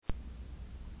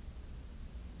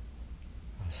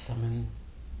summon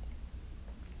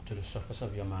to the surface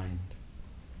of your mind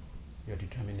your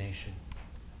determination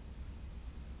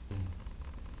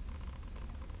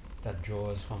that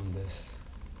draws from this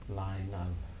line of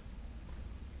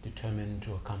determined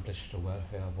to accomplish the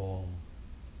welfare of all.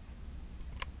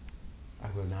 I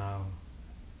will now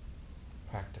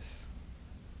practice.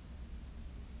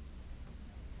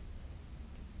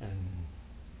 And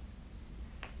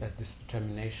that this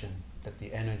determination, that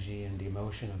the energy and the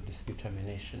emotion of this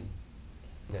determination,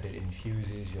 that it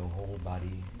infuses your whole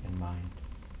body and mind.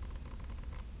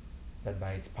 That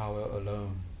by its power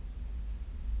alone,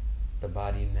 the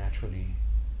body naturally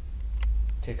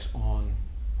takes on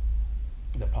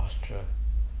the posture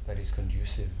that is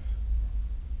conducive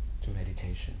to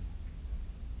meditation.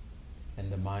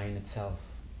 And the mind itself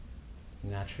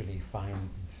naturally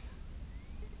finds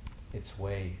its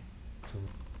way to.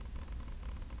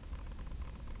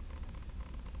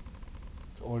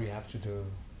 So all you have to do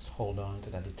is hold on to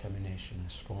that determination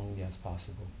as strongly as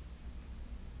possible.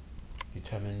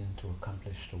 Determined to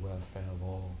accomplish the welfare of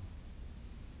all.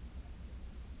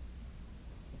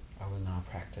 I will now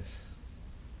practice.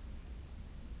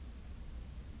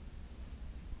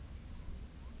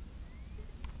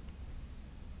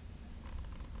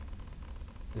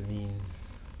 The means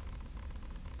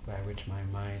by which my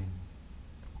mind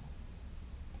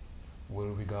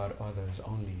will regard others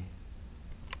only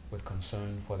with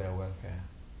concern for their welfare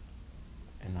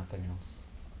and nothing else.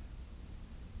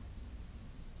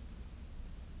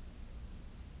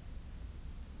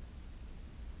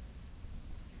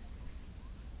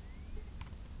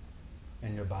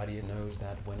 And your body knows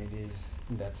that when it is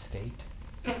in that state,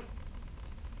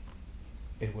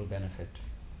 it will benefit.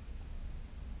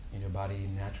 And your body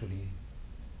naturally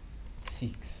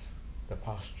seeks the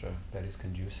posture that is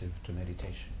conducive to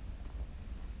meditation.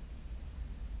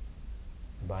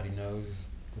 The body knows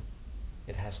that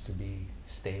it has to be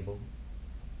stable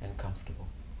and comfortable.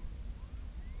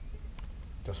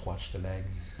 Just watch the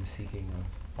legs seeking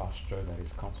a posture that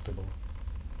is comfortable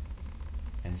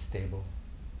and stable.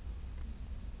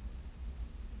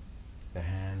 The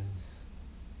hands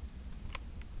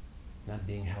not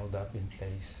being held up in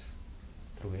place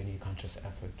through any conscious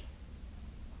effort,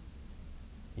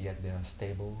 yet they are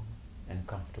stable and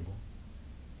comfortable.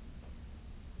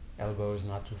 Elbows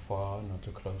not too far, not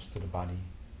too close to the body.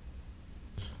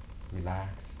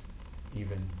 Relaxed,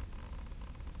 even.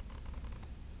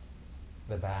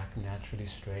 The back naturally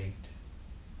straight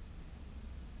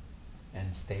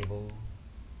and stable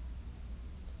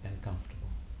and comfortable.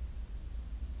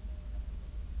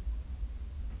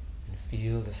 And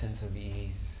feel the sense of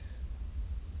ease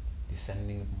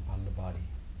descending upon the body.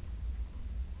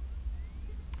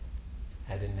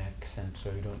 Head and neck centered,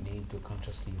 so you don't need to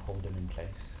consciously hold them in place.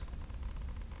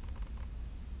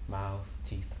 Mouth,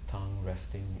 teeth, tongue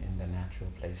resting in their natural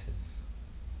places.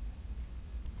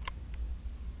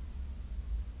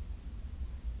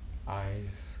 Eyes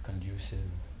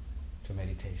conducive to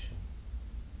meditation.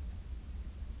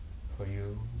 For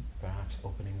you, perhaps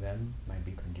opening them might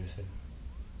be conducive.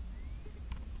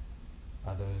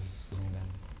 Others closing them.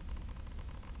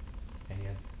 And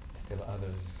yet still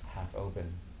others half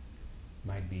open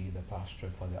might be the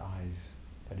posture for the eyes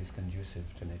that is conducive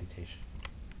to meditation.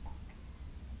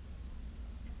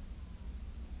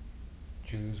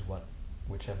 Choose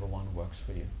whichever one works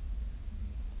for you.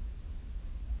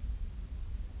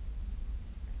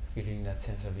 Feeling that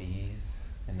sense of ease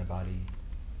in the body,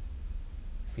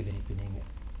 feeling deepening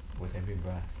with every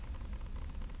breath.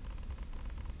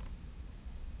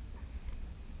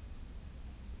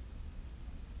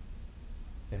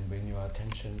 Then bring your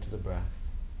attention to the breath.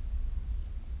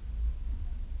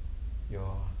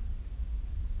 Your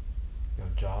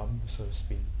job, so to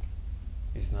speak,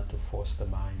 is not to force the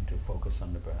mind to focus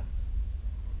on the breath.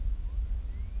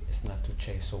 It's not to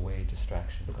chase away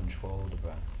distraction, to control the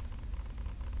breath.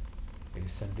 It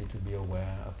is simply to be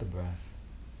aware of the breath.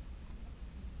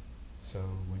 So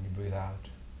when you breathe out,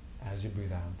 as you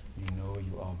breathe out, you know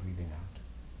you are breathing out.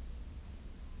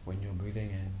 When you're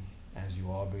breathing in, as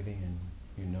you are breathing in,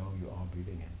 you know you are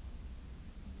breathing in.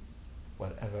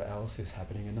 Whatever else is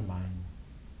happening in the mind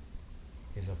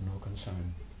is of no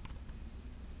concern.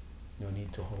 No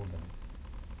need to hold them.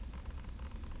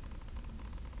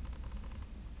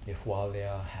 If while they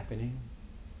are happening,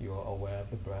 you are aware of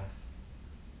the breath,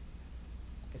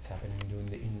 it's happening during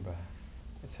the in-breath,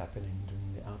 it's happening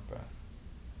during the out-breath,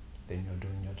 then you're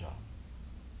doing your job.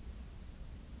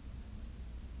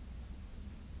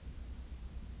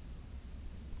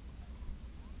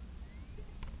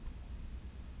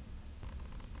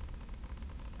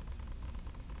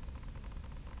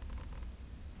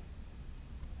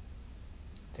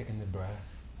 Taking the breath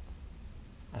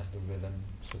as the rhythm,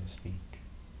 so to speak.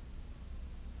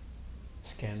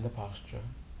 Scan the posture,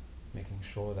 making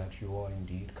sure that you are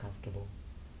indeed comfortable,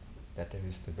 that there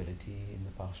is stability in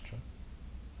the posture.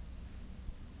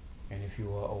 And if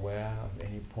you are aware of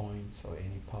any points or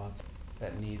any parts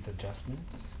that needs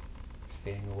adjustments,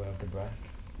 staying aware of the breath,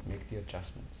 make the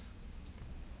adjustments.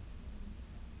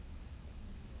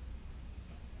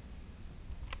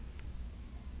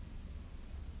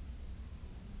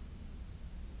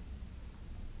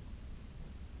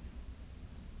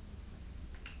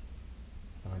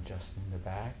 I'm adjusting the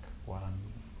back while I'm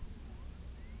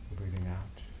breathing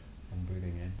out and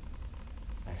breathing in.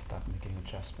 I start making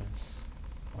adjustments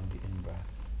on the in-breath.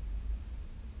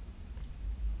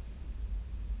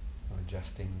 I'm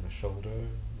adjusting the shoulder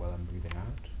while I'm breathing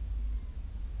out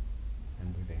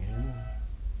and breathing in.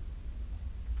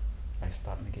 I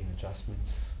start making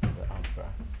adjustments on the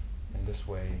out-breath. In this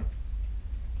way,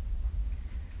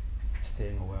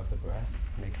 staying aware of the breath,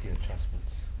 make the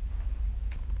adjustments.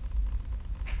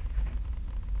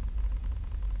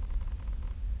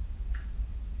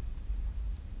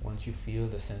 Once you feel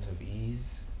the sense of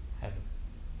ease have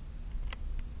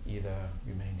either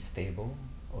remained stable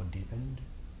or deepened,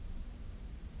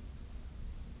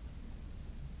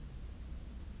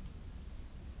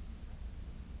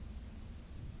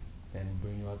 then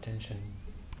bring your attention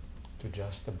to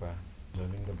just the breath,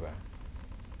 observing the breath.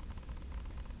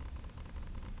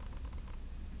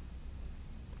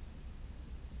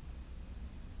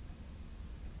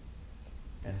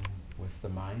 And with the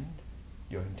mind,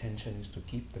 your intention is to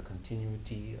keep the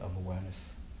continuity of awareness,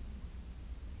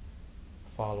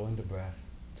 following the breath,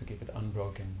 to keep it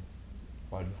unbroken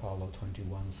while you follow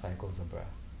 21 cycles of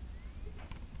breath.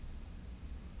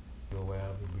 You're aware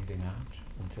of the breathing out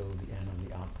until the end of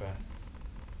the out breath.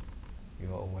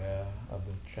 You're aware of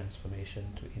the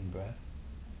transformation to in-breath.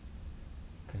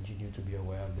 Continue to be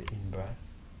aware of the in-breath.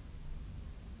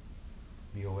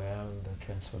 Be aware of the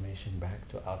transformation back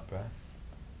to out-breath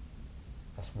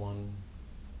as one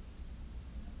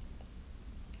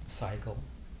cycle,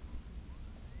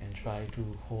 and try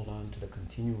to hold on to the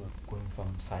continuum going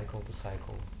from cycle to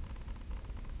cycle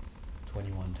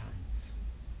 21 times.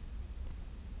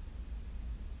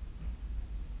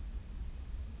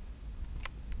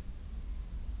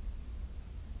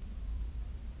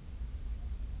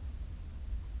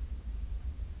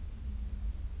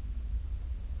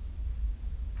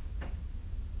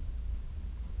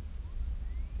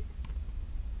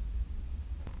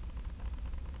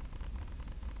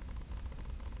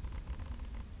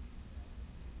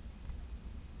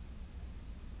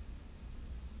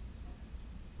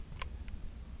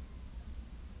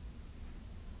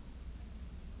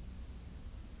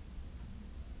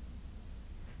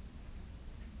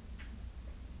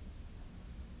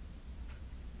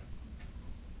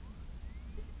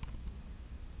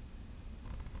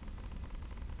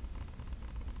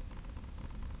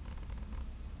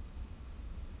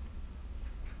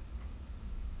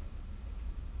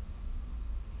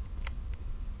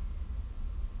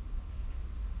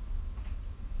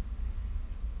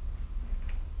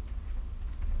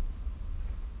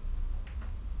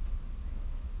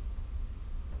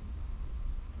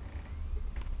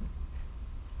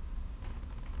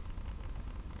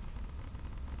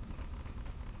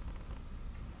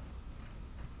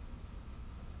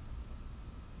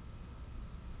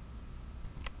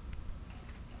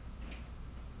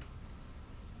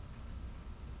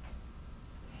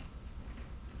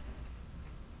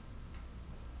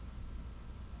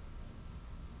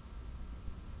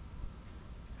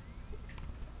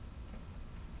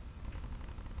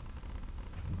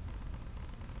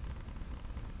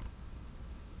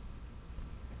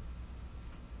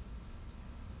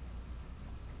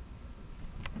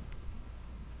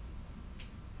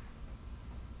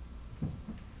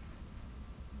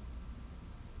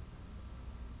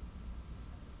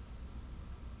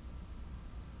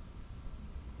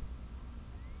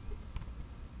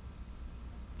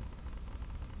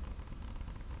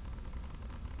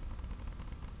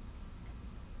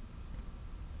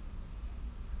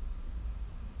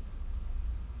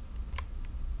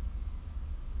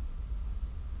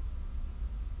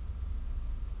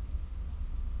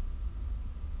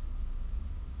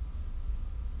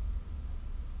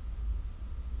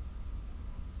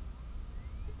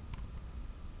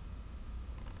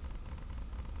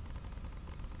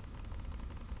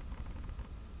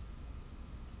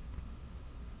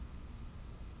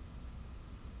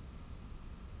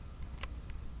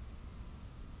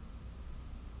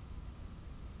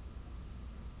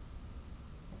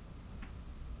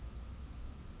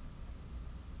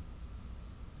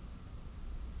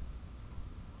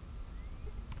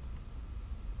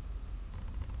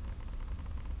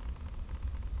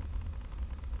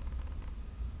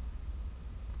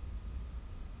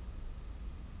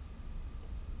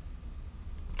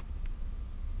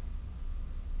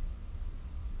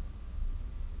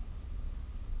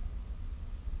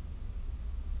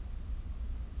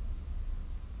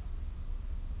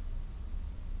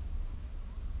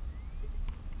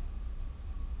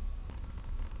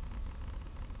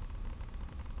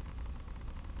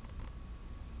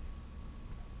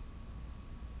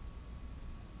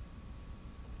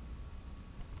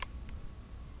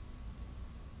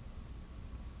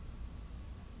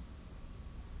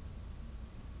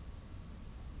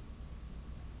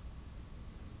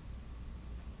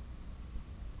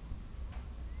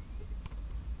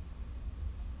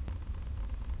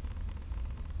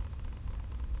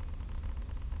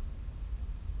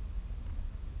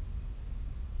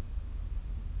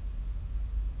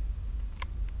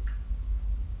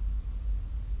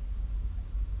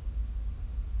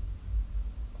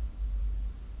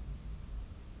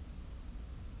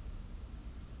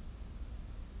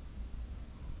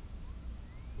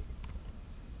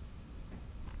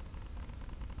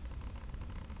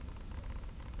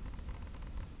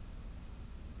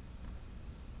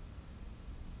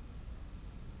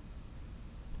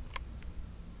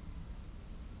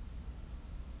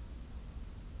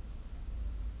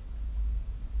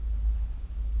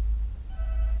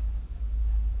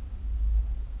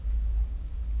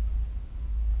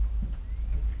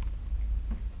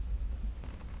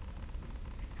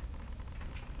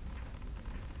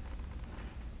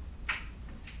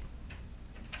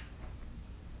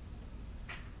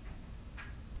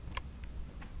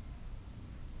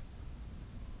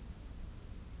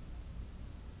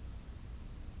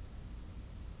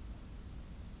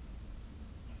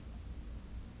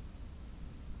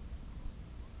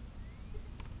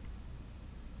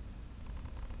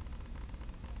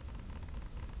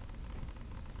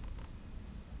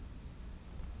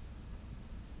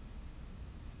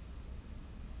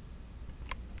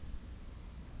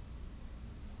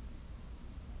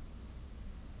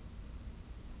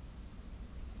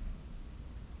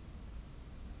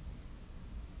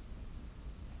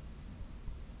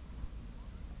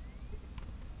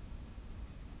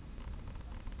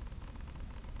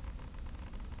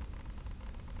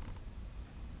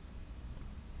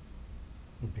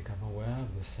 You become aware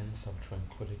of the sense of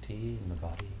tranquility in the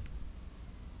body,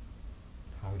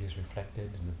 how it is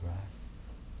reflected in the breath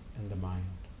and the mind,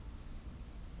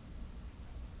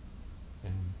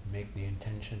 and make the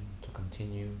intention to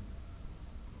continue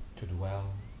to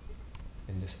dwell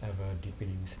in this ever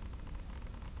deepening.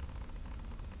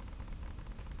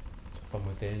 So from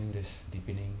within this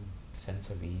deepening sense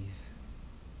of ease,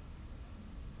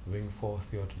 bring forth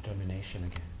your determination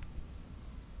again,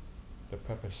 the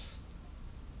purpose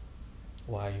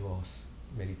why you are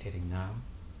meditating now,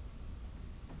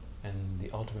 and the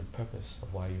ultimate purpose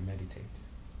of why you meditate.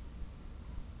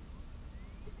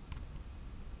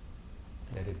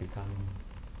 Let it become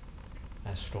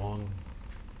as strong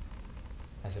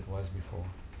as it was before,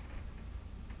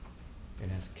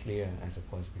 and as clear as it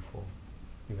was before,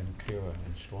 even clearer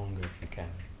and stronger if you can.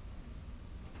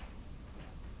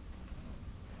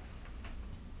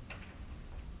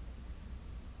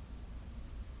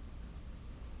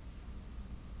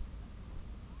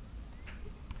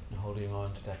 And holding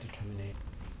on to that determination,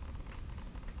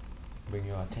 bring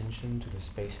your attention to the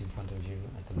space in front of you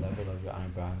at the level of your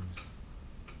eyebrows,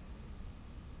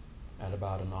 at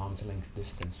about an arm's length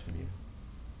distance from you.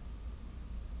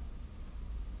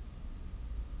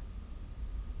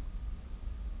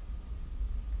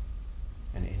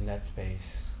 And in that space,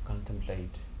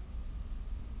 contemplate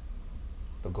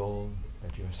the goal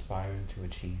that you're aspiring to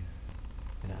achieve,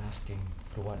 and asking,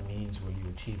 through what means will you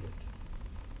achieve it?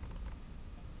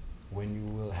 When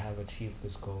you will have achieved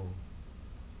this goal,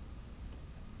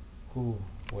 who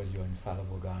was your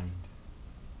infallible guide?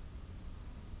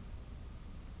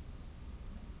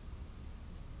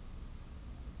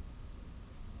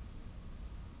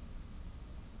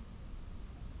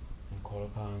 And call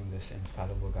upon this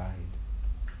infallible guide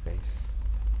base,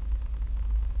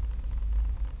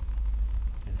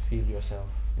 and feel yourself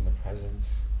in the presence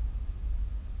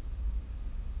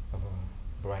of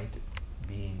a bright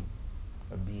being,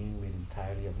 a being made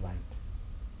entirely of light.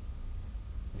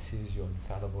 This is your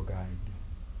infallible guide.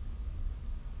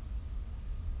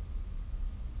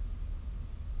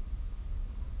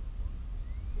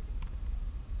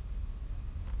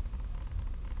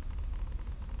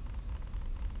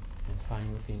 And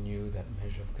find within you that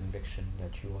measure of conviction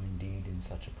that you are indeed in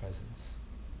such a presence.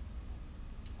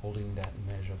 Holding that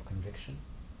measure of conviction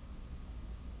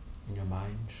in your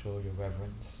mind, show your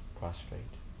reverence, prostrate.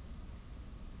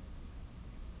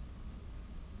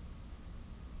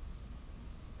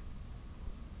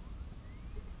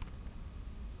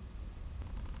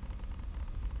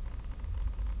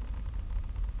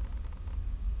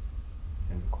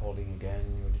 And recalling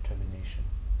again your determination.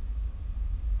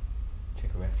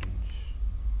 Take refuge,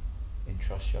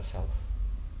 entrust yourself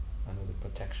under the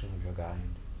protection of your guide.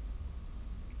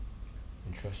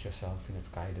 Entrust yourself in its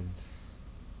guidance.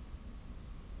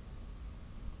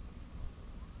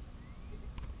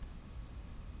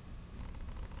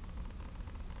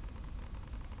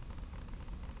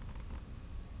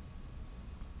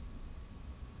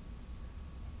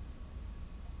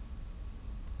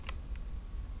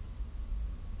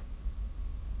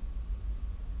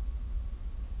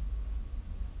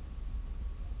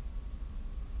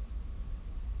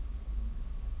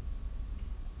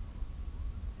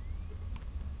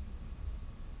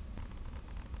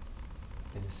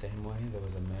 In the same way, there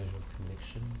was a measure of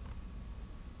conviction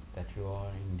that you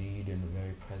are indeed in the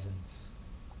very presence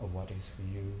of what is for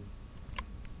you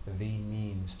the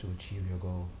means to achieve your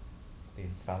goal, the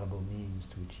infallible means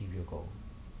to achieve your goal.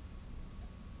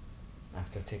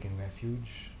 After taking refuge,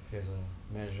 there's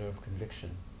a measure of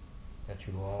conviction that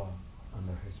you are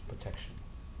under His protection.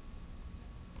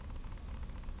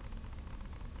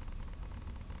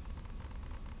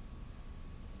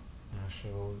 Now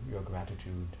show your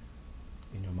gratitude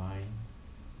in your mind.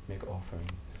 Make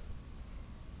offerings.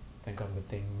 Think of the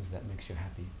things that makes you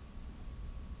happy,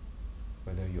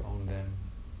 whether you own them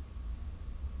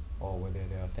or whether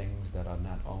they are things that are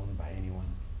not owned by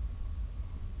anyone,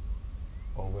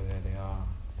 or whether they are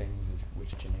things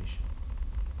which origination.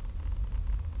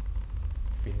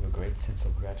 Feeling a great sense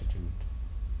of gratitude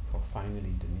for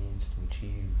finally the means to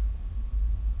achieve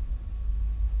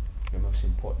your most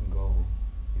important goal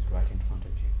is right in front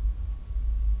of you.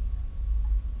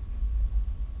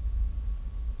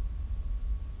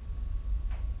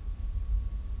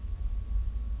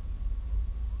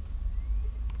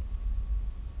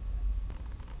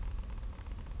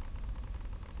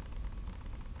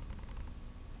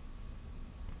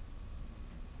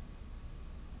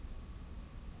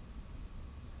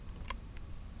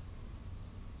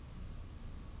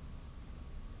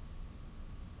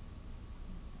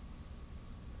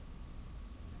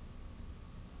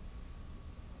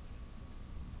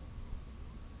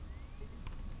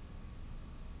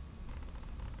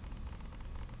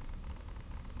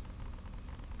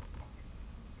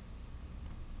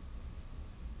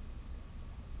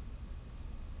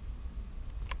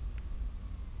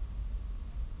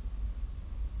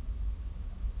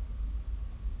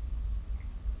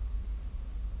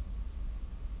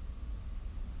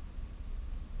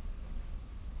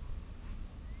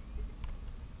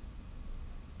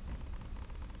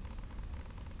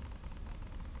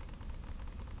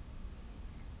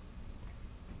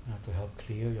 to help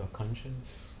clear your conscience,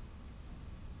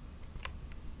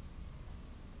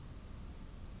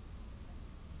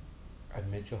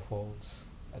 admit your faults,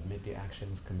 admit the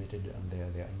actions committed under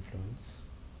their influence,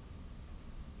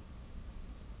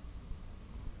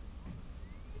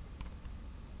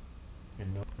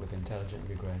 and know with intelligent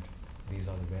regret these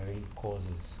are the very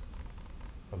causes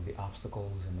of the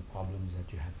obstacles and the problems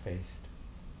that you have faced,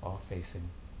 are facing,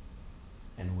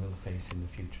 and will face in the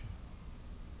future.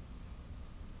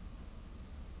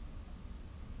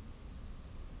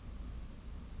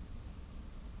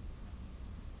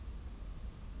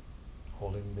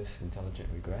 Holding this intelligent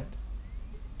regret,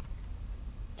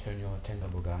 turn your attention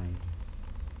to the guide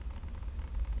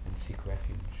and seek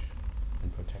refuge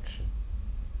and protection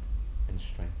and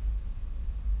strength.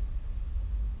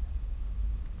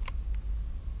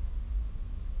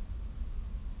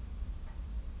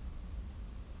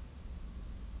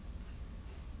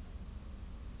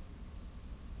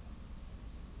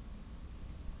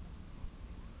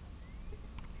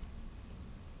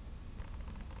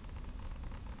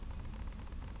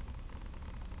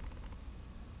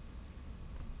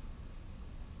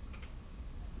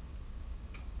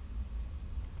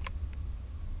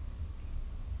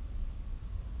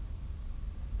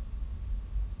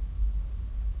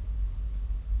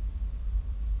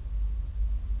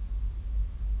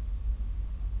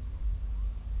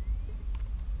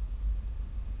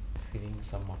 Feeling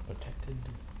somewhat protected,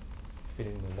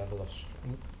 feeling the level of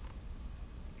strength.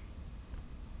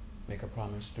 Make a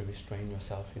promise to restrain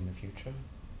yourself in the future.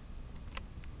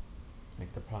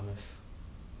 Make the promise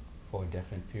for a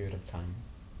definite period of time.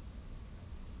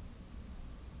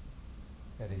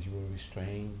 That is, you will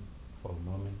restrain for a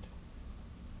moment,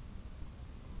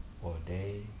 or a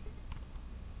day,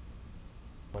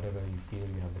 whatever you feel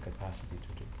you have the capacity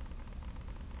to do.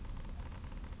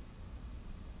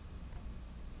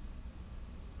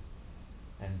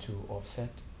 And to offset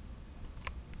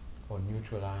or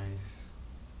neutralize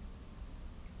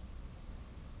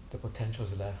the potentials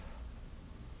left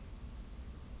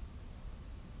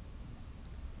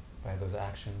by those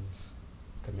actions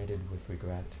committed with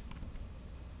regret,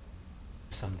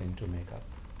 something to make up.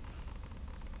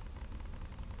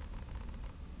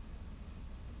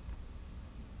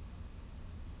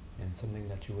 And something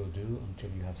that you will do until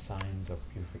you have signs of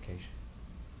purification.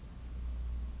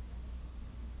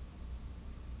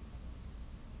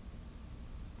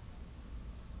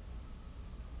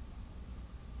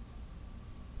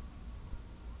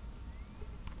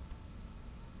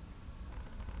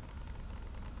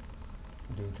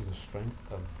 Due to the strength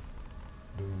of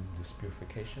doing this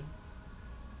purification,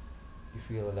 you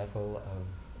feel a level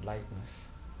of lightness,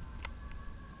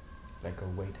 like a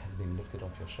weight has been lifted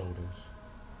off your shoulders.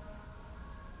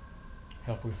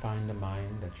 Help refine the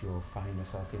mind that you will find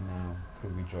yourself in now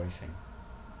through rejoicing.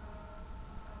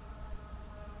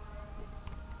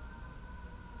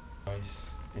 Rejoice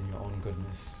in your own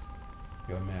goodness,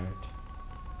 your merit.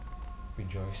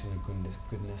 Rejoice in the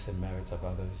goodness and merits of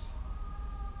others.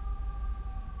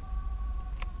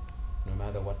 No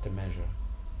matter what the measure,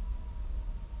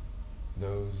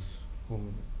 those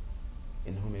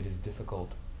in whom it is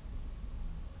difficult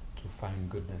to find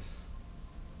goodness,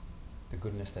 the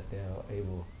goodness that they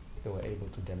were able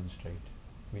to demonstrate,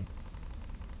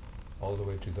 all the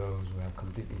way to those who have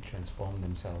completely transformed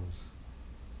themselves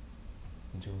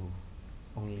into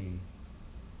only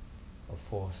a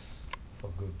force for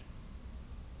good.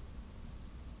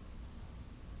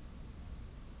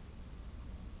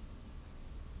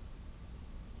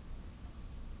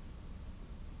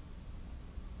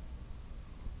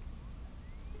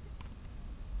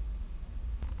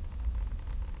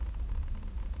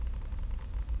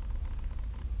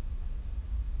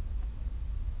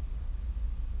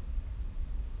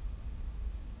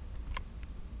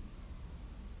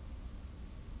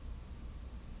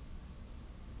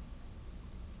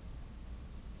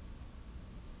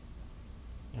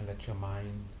 And let your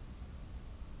mind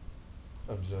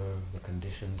observe the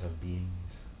conditions of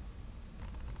beings.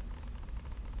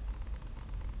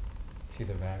 See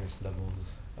the various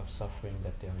levels of suffering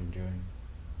that they are enduring.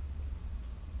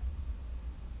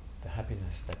 The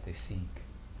happiness that they seek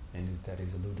and that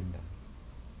is eluding them.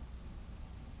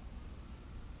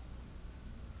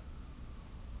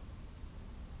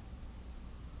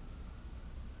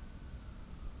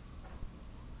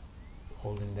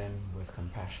 Holding them with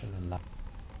compassion and love.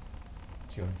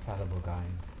 It's your infallible guide.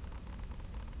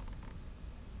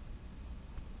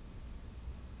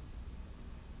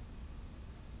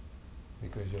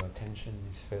 Because your attention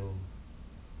is filled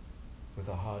with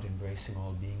a heart embracing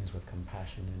all beings with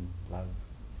compassion and love,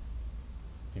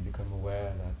 you become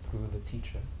aware that through the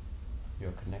teacher,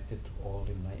 you're connected to all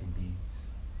enlightened beings.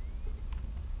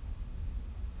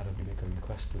 How do you make a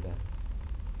request to them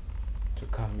to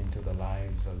come into the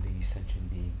lives of these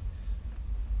sentient beings?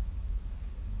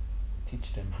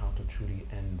 Teach them how to truly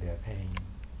end their pain.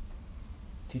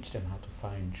 Teach them how to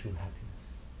find true happiness.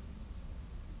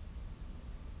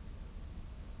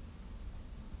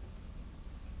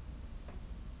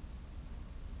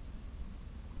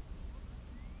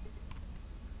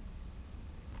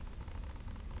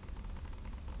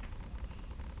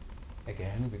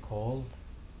 Again, recall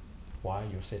why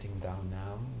you're sitting down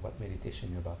now, what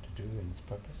meditation you're about to do and its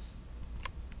purpose,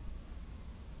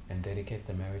 and dedicate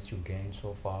the merits you've gained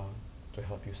so far to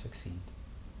help you succeed.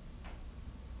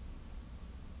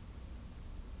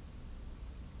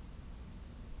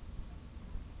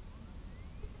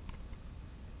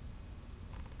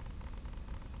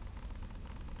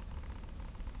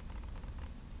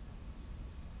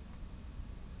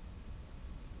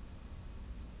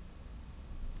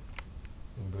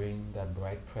 And bring that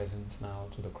bright presence now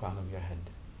to the crown of your head.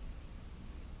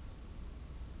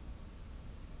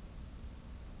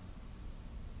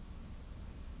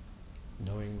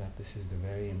 Knowing that this is the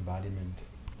very embodiment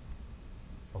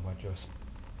of what you're saying.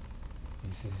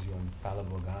 This is your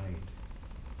infallible guide,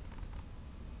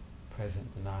 present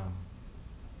now.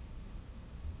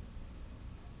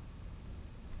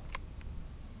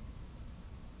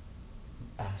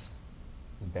 Ask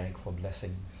and beg for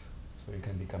blessings so you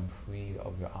can become free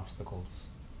of your obstacles,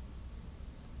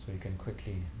 so you can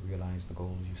quickly realize the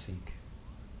goals you seek.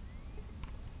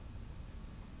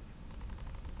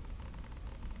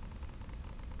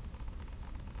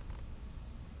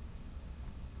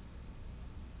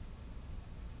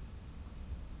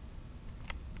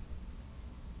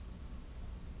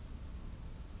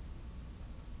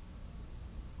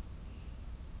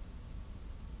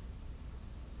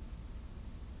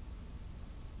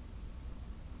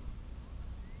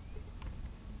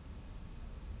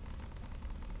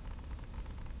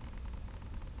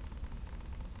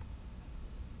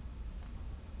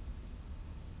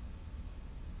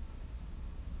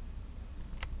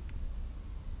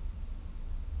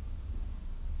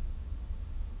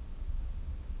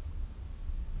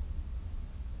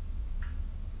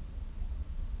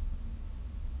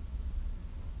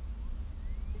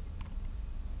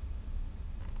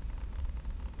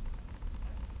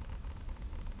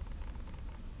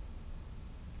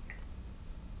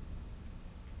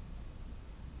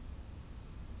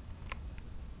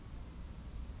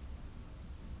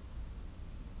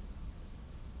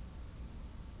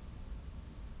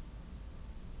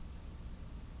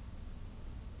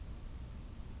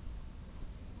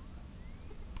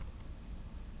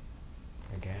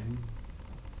 Again,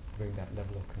 bring that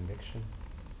level of conviction.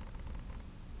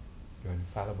 Your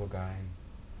infallible guide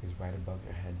is right above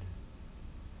your head.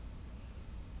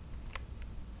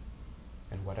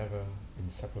 And whatever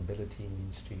inseparability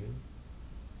means to you,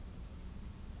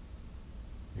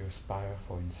 you aspire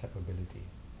for inseparability.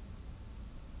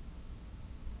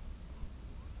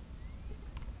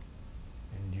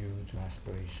 And due to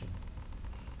aspiration,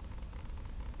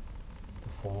 the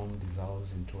form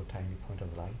dissolves into a tiny point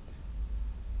of light.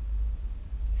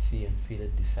 See and feel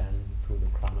it descend through the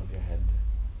crown of your head,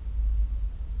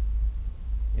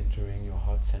 entering your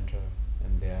heart center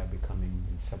and there becoming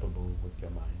inseparable with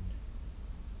your mind.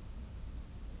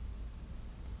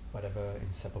 Whatever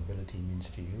inseparability means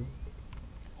to you,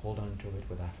 hold on to it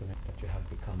with affirmation that you have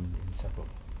become inseparable.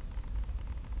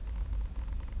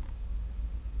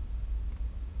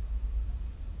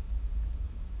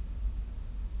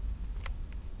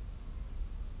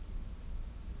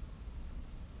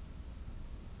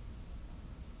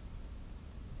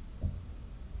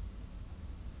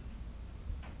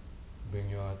 Bring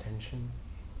your attention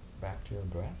back to your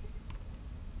breath.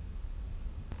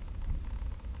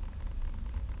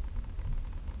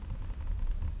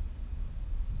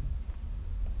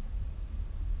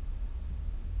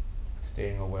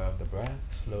 Staying aware of the breath,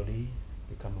 slowly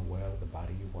become aware of the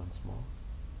body once more.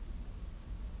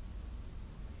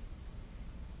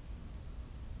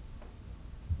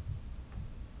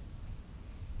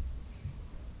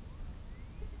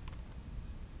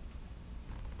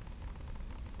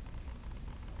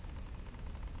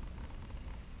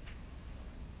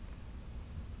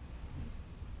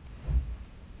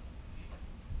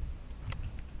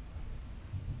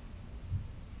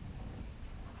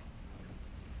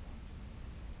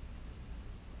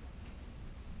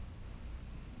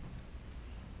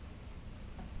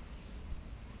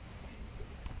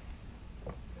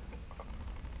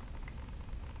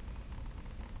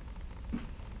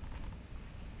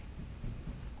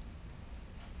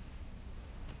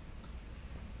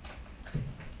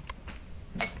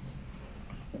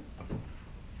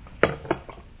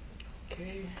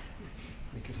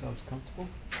 yourselves comfortable.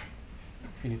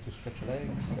 If you need to stretch your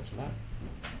legs, stretch them out.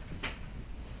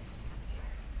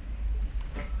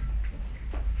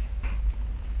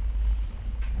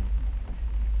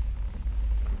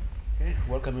 Okay,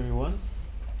 welcome everyone.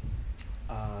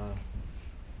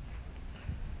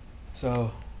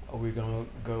 So we're going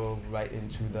to go right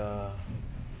into the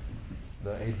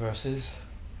 8 verses.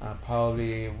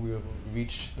 Probably we'll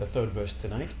reach the 3rd verse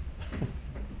tonight.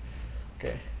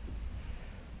 Okay.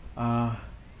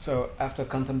 So after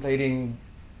contemplating,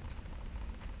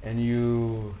 and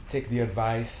you take the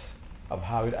advice of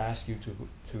how it asks you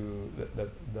to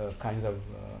the kind of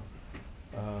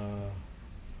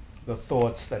the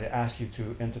thoughts that it asks you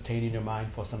to entertain in your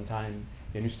mind for some time,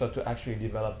 then you start to actually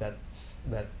develop that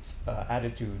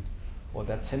attitude or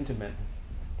that sentiment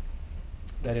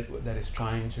that is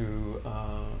trying to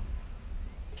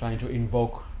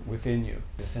invoke within you,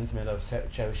 the sentiment of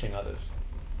cherishing others.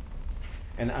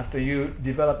 And after you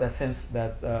develop that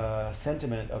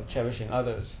sentiment of cherishing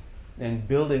others, then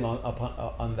building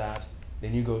on that,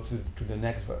 then you go to the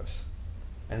next verse,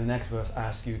 and the next verse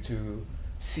asks you to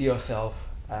see yourself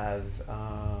as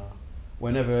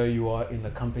whenever you are in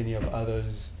the company of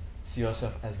others, see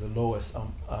yourself as the lowest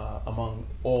among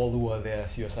all who are there.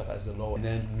 See yourself as the lowest, and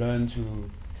then learn to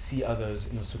see others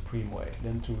in a supreme way.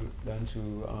 Learn to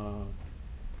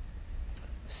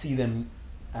see them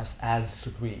as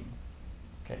supreme.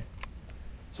 Okay,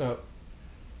 so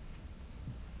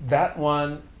that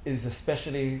one is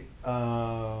especially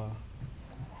for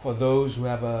those who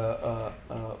have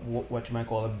what you might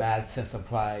call a bad sense of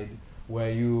pride,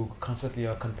 where you constantly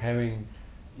are comparing,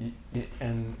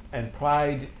 and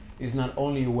pride is not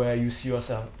only where you see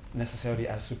yourself necessarily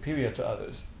as superior to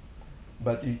others,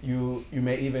 but you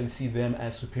may even see them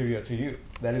as superior to you.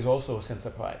 That is also a sense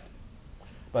of pride.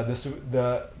 But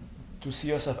to see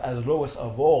yourself as lowest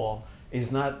of all is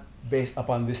not based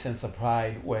upon this sense of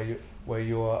pride where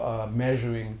you are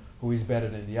measuring who is better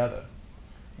than the other.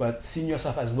 But seeing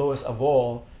yourself as lowest of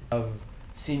all, of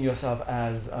seeing yourself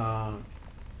as of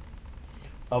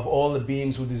all the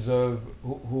beings who deserve,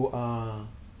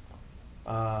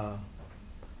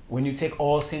 when you take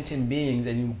all sentient beings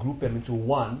and you group them into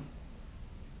one,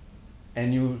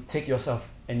 and you take yourself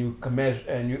and you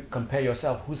compare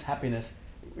yourself, whose happiness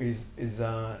is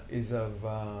of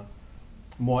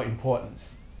more importance,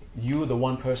 you, the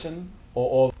one person, or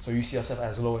all? So you see yourself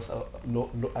as lowest,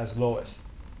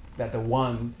 that the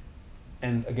one,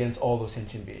 and against all those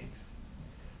sentient beings.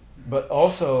 But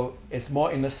also, it's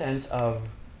more in the sense of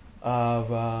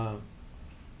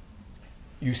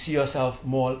you see yourself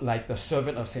more like the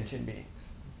servant of sentient beings.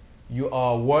 You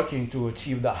are working to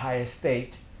achieve the highest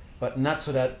state, but not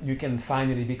so that you can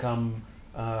finally become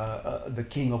the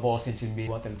king of all sentient beings.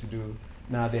 You want them to do.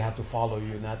 Now they have to follow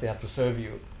you. Now they have to serve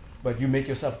you. But you make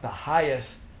yourself the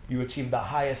highest. You achieve the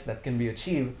highest that can be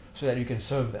achieved, so that you can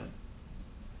serve them.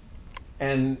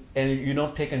 And you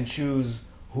don't pick and choose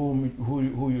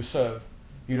who you serve.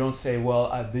 You don't say,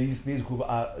 well, these group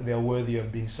they're worthy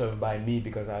of being served by me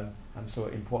because I'm so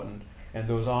important, and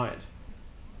those aren't.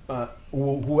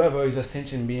 Whoever is a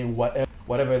sentient being,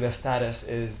 whatever their status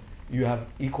is, you have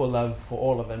equal love for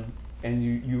all of them, and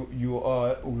you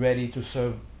are ready to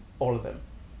serve all of them.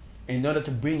 In order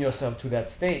to bring yourself to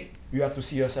that state, you have to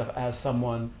see yourself as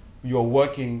someone you're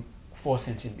working for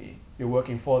sentient beings. You're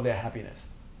working for their happiness.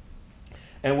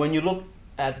 And when you look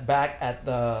back at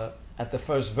the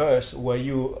first verse, where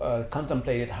you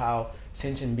contemplated how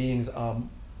sentient beings are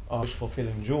a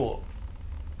fulfilling jewel,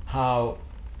 how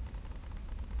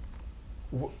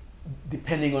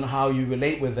depending on how you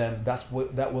relate with them,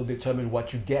 that will determine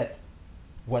what you get,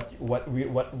 what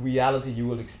reality you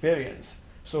will experience.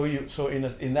 So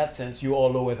in that sense, you are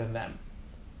lower than them,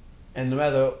 and no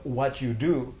matter what you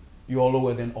do, you are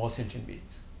lower than all sentient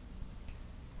beings,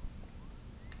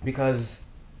 because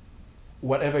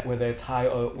whether it's high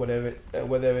or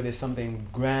whether it is something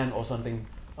grand or something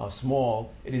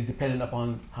small, it is dependent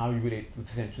upon how you relate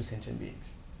to sentient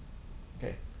beings.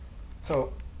 Okay,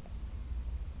 so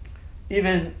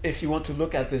even if you want to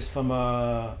look at this from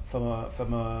a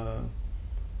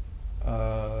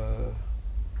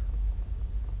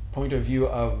point of view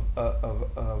of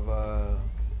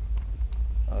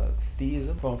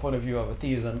theism, from a point of view of a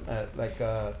theism,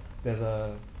 there's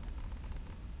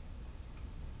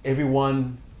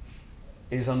everyone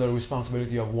is under the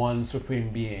responsibility of one supreme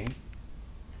being.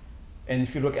 And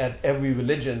if you look at every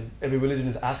religion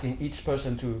is asking each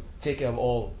person to take care of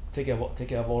all of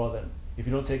them. If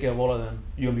you don't take care of all of them,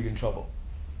 you'll be in trouble.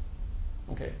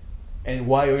 Okay, and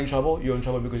why you're in trouble? You're in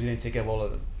trouble because you didn't take care of all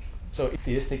of them. So, in a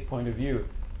theistic point of view,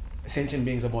 sentient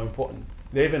beings are more important.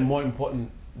 They're even more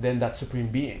important than that supreme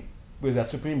being. because that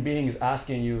Supreme Being is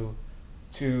asking you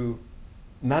to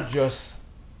not just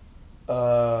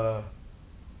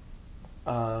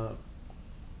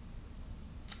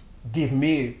give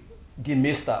me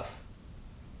stuff.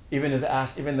 Even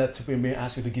that Supreme Being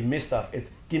asks you to give me stuff, it's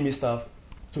give me stuff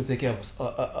to take care of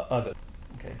others.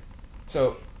 Okay,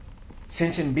 so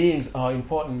sentient beings are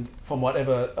important from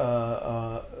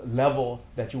whatever level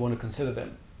that you want to consider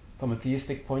them. From a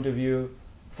theistic point of view,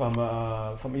 from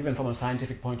even from a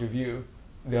scientific point of view,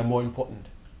 they are more important.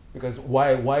 Because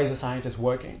why is a scientist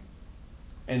working,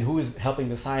 and who is helping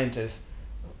the scientist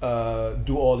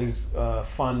do all these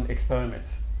fun experiments?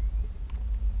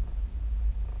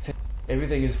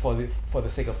 Everything is for the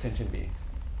sake of sentient beings.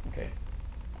 Okay.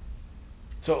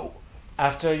 So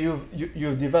after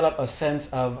you've developed a sense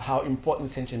of how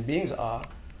important sentient beings are,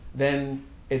 then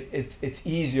it's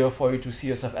easier for you to see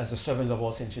yourself as a servant of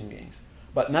all sentient beings,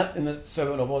 but not in a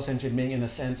servant of all sentient beings in the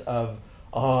sense of,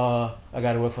 oh, I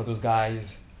got to work for those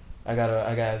guys, I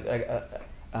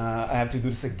have to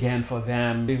do this again for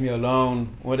them, leave me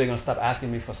alone, when are they going to stop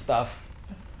asking me for stuff?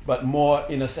 But more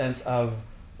in a sense of,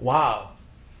 wow,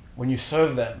 when you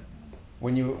serve them,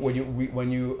 when you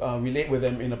relate with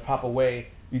them in a proper way,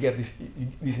 you get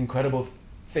these incredible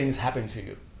things happen to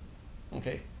you.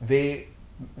 Okay, they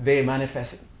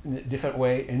manifest in a different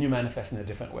way, and you manifest in a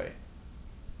different way,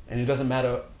 and it doesn't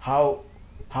matter how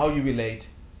you relate,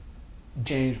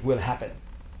 change will happen.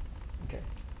 Okay.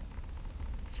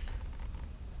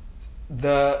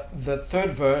 The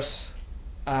third verse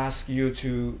asks you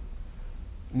to,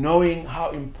 knowing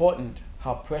how important,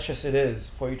 how precious it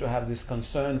is for you to have this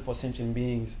concern for sentient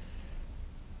beings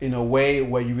in a way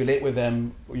where you relate with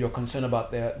them, you're concerned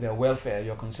about their welfare,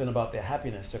 you're concerned about their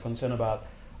happiness, you're concerned about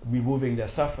removing their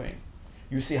suffering.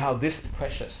 You see how this is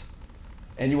precious,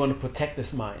 and you want to protect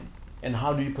this mind. And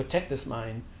how do you protect this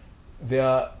mind?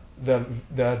 The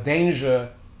danger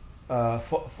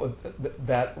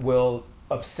that will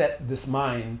upset this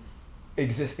mind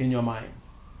exists in your mind,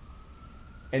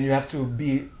 and you have to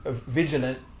be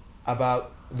vigilant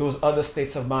about those other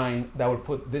states of mind that would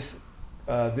put this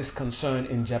concern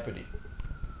in jeopardy.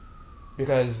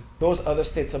 Because those other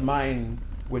states of mind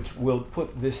which will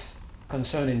put this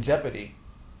concern in jeopardy,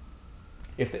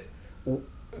 if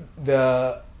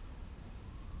the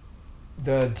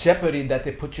jeopardy that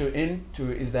they put you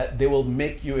into is that they will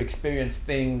make you experience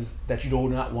things that you do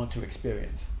not want to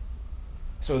experience.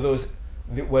 So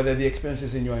whether the experience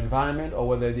is in your environment or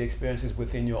whether the experience is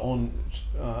within your own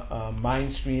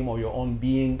mind stream or your own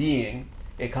being,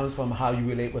 it comes from how you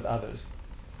relate with others.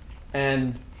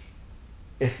 And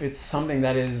if it's something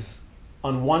that is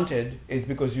unwanted, it's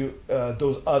because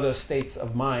those other states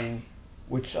of mind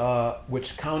which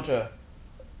counter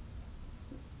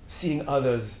seeing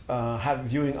others,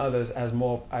 viewing others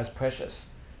as precious,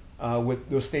 with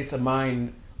those states of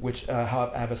mind which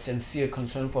have a sincere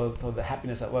concern for the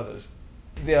happiness of others.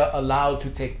 If they are allowed to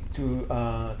take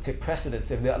precedence,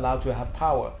 if they're allowed to have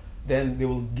power, then they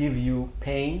will give you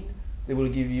pain, they will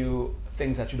give you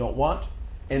things that you don't want,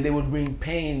 and they will bring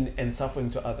pain and suffering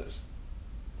to others.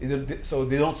 So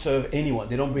they don't serve anyone,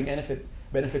 they don't bring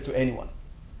benefit to anyone.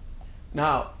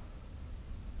 Now,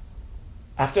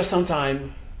 after some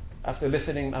time, after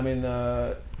listening,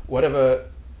 whatever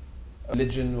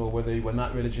religion, or whether you were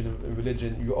not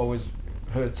religion, you always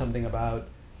heard something about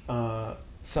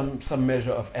some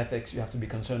measure of ethics. You have to be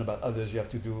concerned about others.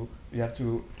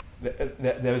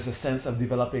 There is a sense of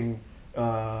developing.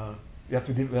 You have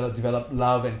to develop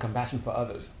love and compassion for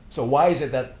others. So why is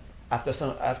it that after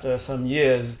some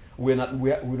years we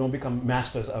don't become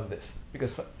masters of this?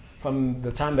 Because from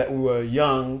the time that we were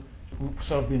young, we've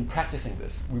sort of been practicing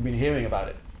this. We've been hearing about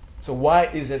it. So why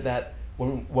is it that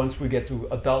once we get to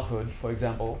adulthood, for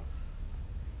example,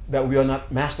 that we are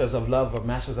not masters of love or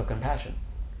masters of compassion?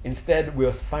 Instead,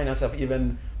 we'll find ourselves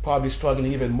probably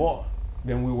struggling even more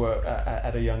than we were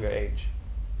at a younger age.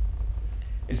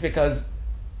 It's because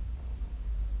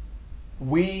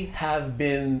we have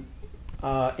been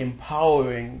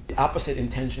empowering the opposite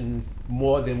intentions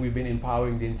more than we've been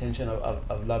empowering the intention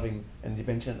of loving and the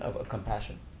intention of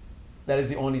compassion. That is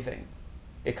the only thing.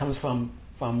 It comes from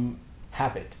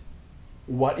habit.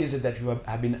 What is it that you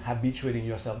have been habituating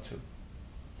yourself to?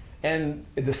 And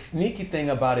the sneaky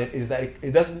thing about it is that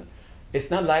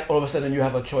it's not like all of a sudden you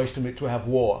have a choice to have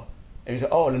war. And you say,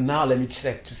 oh, now let me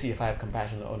check to see if I have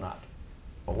compassion or not.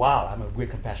 Oh, wow, I'm a great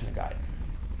compassionate guy.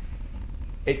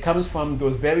 It comes from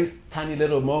those very tiny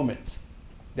little moments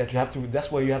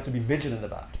that's where you have to be vigilant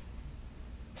about.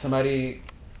 Somebody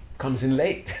comes in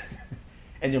late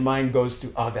and your mind goes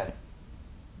to,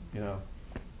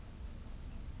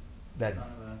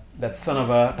 that son of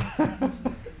a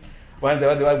Why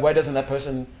doesn't that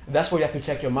person? That's where you have to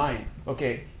check your mind.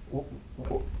 Okay,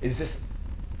 is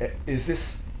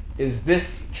this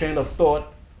train of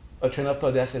thought a train of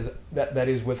thought that says that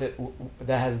is with it,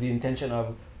 that has the intention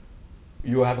of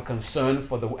you have a concern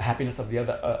for the happiness of the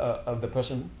other of the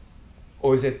person,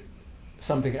 or is it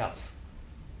something else?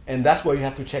 And that's where you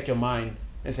have to check your mind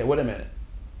and say, wait a minute,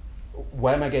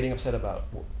 what am I getting upset about?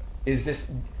 Is this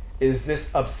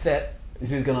upset?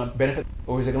 Is it going to benefit,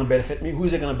 or is it going to benefit me? Who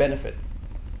is it going to benefit?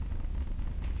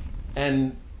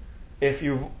 And if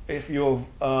you've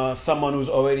someone who's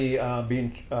already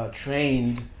been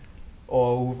trained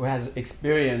or who has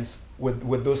experience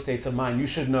with those states of mind, you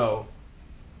should know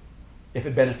if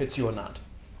it benefits you or not.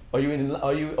 Are you in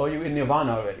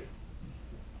nirvana already?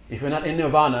 If you're not in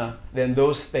nirvana, then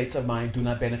those states of mind do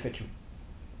not benefit you.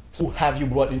 So who have you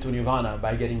brought into nirvana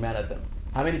by getting mad at them?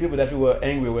 How many people that you were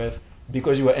angry with,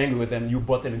 because you were angry with them, you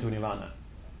brought them into nirvana?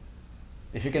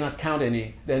 If you cannot count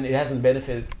any, then it hasn't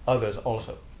benefited others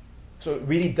also. So it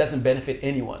really doesn't benefit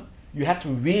anyone. You have to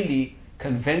really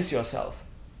convince yourself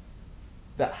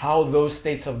that how those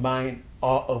states of mind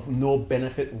are of no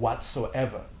benefit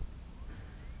whatsoever.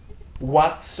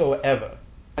 Whatsoever.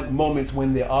 At moments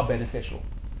when they are beneficial.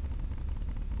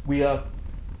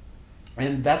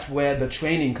 And that's where the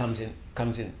training comes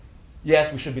in.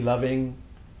 Yes, we should be loving.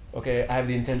 Okay, I have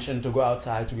the intention to go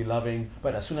outside to be loving,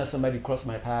 but as soon as somebody crosses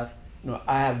my path,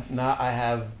 I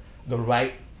have the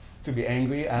right to be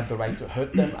angry. I have the right to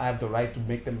hurt them. I have the right to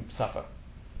make them suffer.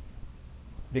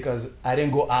 Because I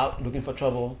didn't go out looking for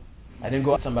trouble. I didn't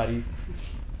go at somebody,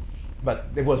 but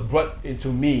it was brought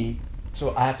into me,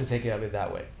 so I have to take care of it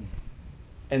that way.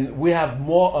 And we have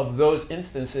more of those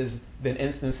instances than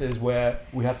instances where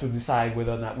we have to decide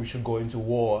whether or not we should go into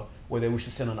war, whether we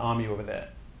should send an army over there.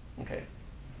 Okay.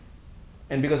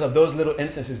 And because of those little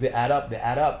instances, they add up. There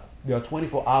are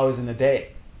 24 hours in a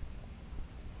day.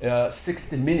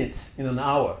 60 minutes in an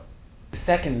hour.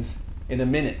 Seconds in a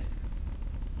minute.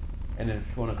 And then if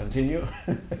you want to continue,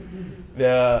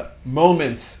 there are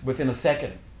moments within a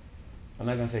second. I'm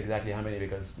not going to say exactly how many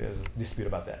because there's a dispute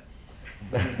about that.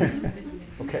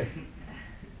 Okay.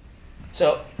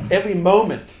 So every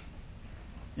moment,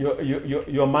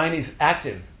 your mind is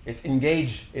active. It's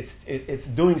engaged. It's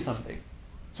doing something.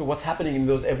 So what's happening in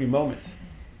those every moments?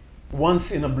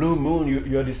 Once in a blue moon,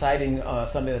 you're deciding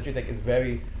something that you think is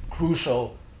very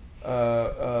crucial,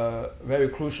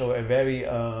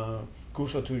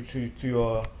 crucial to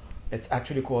your. It's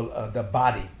actually called the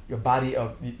body, your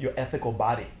ethical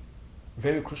body.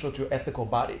 Very crucial to your ethical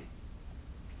body.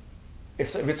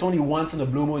 If it's only once in a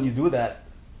blue moon you do that,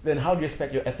 then how do you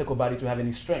expect your ethical body to have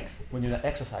any strength when you're not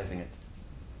exercising it?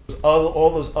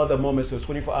 All those other moments, those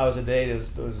 24 hours a day,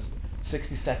 those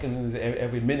 60 seconds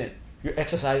every minute, you're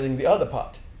exercising the other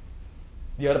part.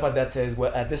 The other part that says,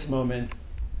 well, at this moment,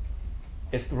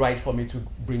 it's right for me to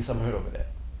bring some hurt over there.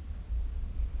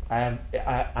 I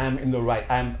am in the right.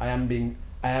 I am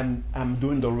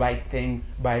doing the right thing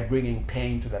by bringing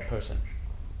pain to that person.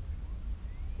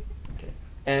 Okay.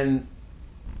 And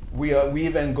we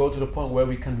even go to the point where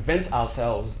we convince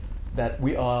ourselves that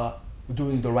we are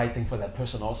doing the right thing for that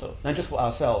person also, not just for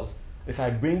ourselves. If I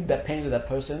bring that pain to that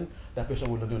person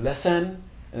will learn a lesson,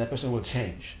 and that person will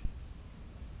change.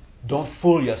 Don't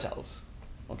fool yourselves.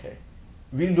 Okay.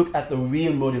 Really look at the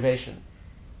real motivation.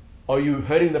 Are you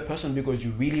hurting the person because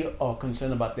you really are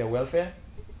concerned about their welfare?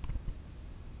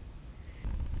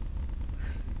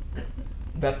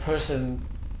 That person,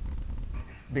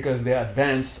 because they're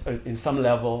advanced in some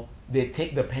level, they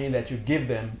take the pain that you give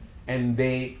them and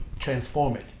they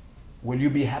transform it. Will you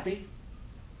be happy?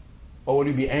 Or will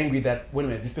you be angry that, wait a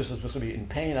minute, this person is supposed to be in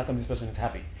pain, how come this person is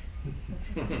happy?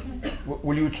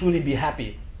 Will you truly be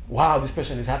happy? Wow, this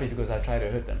person is happy because I tried to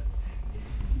hurt them.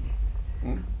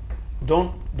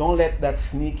 Don't let that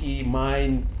sneaky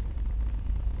mind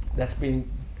that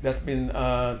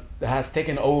has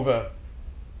taken over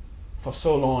for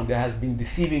so long, that has been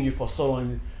deceiving you for so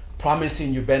long,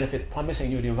 promising you benefit,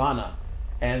 promising you nirvana.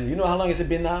 And you know how long has it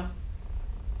been now?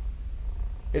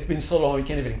 It's been so long you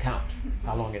can't even count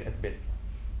how long it's been.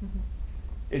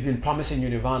 It's been promising you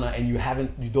nirvana and you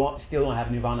still don't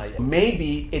have nirvana yet.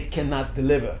 Maybe it cannot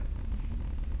deliver.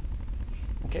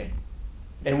 Okay?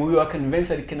 And when you are convinced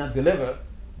that it cannot deliver,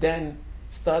 then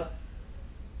start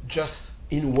just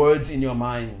in words in your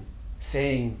mind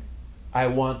saying, I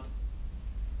want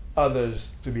others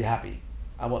to be happy.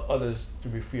 I want others to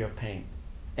be free of pain.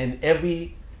 And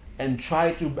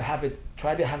try to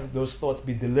have those thoughts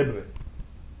be deliberate.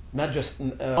 Not just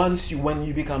when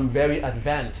you become very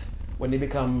advanced, when they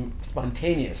become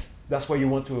spontaneous, that's where you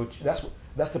want to.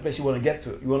 That's the place you want to get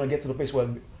to. You want to get to the place where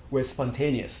it's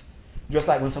spontaneous. Just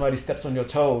like when somebody steps on your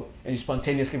toe and you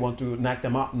spontaneously want to knock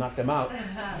them out.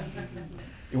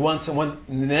 You want someone,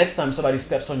 the next time somebody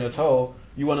steps on your toe,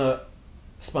 you want to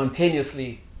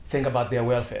spontaneously think about their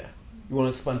welfare. You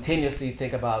want to spontaneously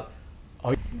think about,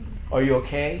 are you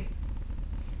okay?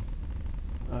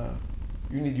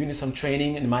 You need some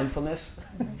training in mindfulness.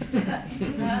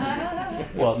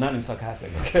 Well, not in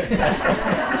sarcastic. Okay.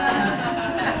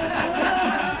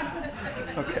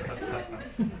 Okay.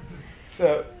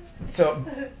 So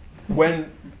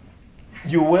when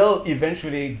you will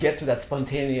eventually get to that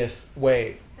spontaneous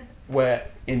way where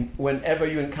whenever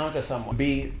you encounter someone,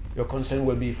 your concern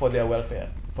will be for their welfare,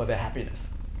 for their happiness,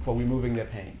 for removing their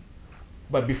pain.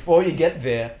 But before you get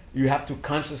there, you have to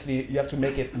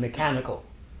make it mechanical.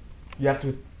 You have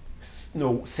to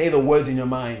say the words in your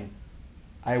mind,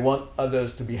 I want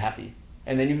others to be happy.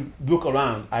 And then you look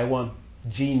around, I want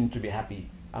Jean to be happy.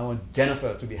 I want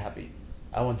Jennifer to be happy.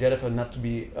 I want Jennifer not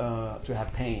to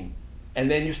have pain. And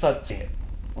then you start saying it,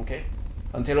 okay?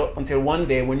 Until one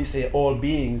day when you say all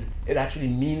beings, it actually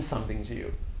means something to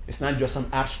you. It's not just some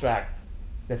abstract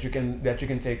that you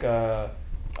can take a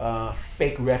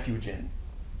fake refuge in.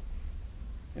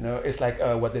 You know, it's like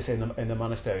what they say in the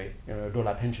monastery,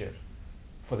 Dola Pincher,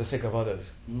 for the sake of others.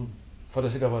 For the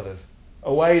sake of others.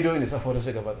 Oh, why are you doing this? Oh, for the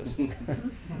sake of others.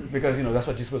 Because, that's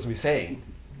what you're supposed to be saying.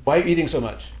 Why are you eating so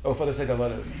much? Oh, for the sake of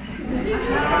others.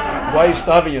 Why are you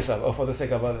starving yourself? Oh, for the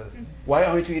sake of others. Why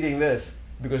aren't you eating this?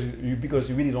 Because you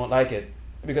really don't like it.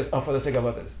 Because, for the sake of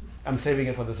others. I'm saving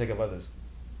it for the sake of others.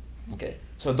 Okay?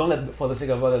 So don't let for the sake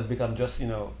of others become just,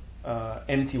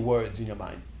 empty words in your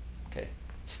mind. Okay?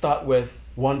 Start with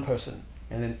one person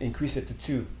and then increase it to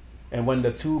two. And when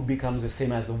the two becomes the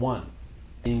same as the one,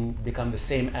 become the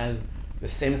same as the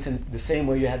same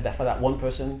way you had that for that one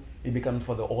person, it becomes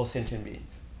for the all sentient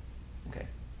beings. Okay.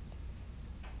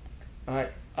 All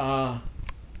right.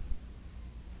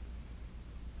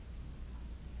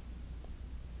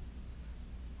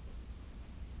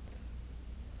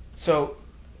 So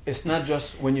it's not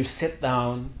just when you sit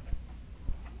down.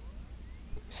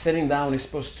 Sitting down is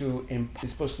supposed to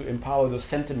empower those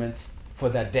sentiments for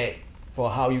that day,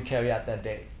 for how you carry out that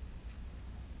day.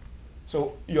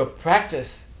 So your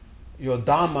practice, your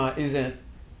Dharma isn't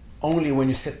only when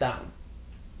you sit down.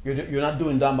 You're not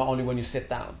doing Dharma only when you sit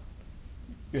down.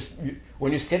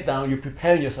 When you sit down, you're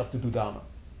preparing yourself to do Dharma.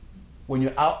 When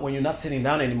you're not sitting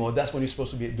down anymore, that's when you're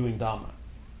supposed to be doing Dharma.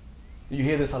 You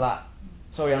hear this a lot.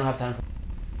 Sorry, I don't have time for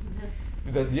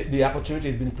the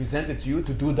opportunity has been presented to you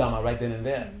to do Dharma right then and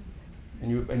there,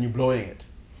 and you're blowing it.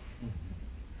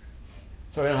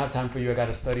 So I don't have time for you. I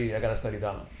gotta study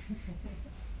Dharma.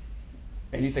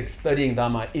 And you think studying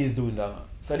Dharma is doing Dharma.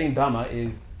 Studying Dharma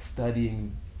is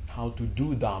studying how to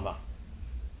do Dharma.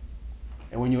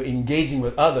 And when you're engaging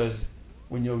with others,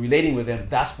 when you're relating with them,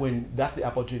 that's the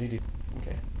opportunity.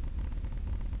 Okay.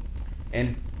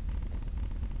 And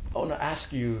I want to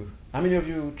ask you, how many of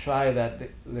you tried the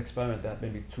experiment that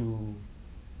maybe two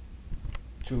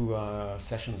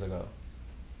sessions ago?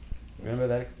 Remember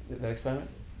that experiment?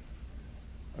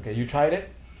 Okay, you tried it.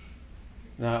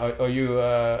 Now, are you?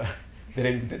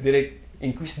 Did it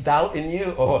increase doubt in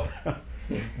you, or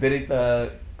did it?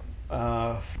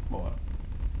 More?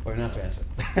 Or not to answer?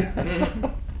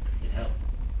 It helped.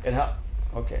 It helped.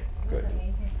 Okay, good.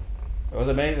 It was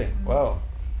amazing. Mm-hmm. Wow.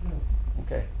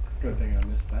 Okay. Good thing I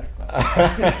missed that class.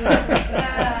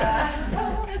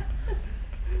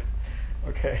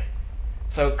 Okay.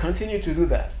 So continue to do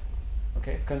that.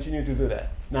 Okay? Continue to do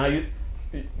that. Now you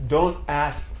don't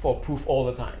ask for proof all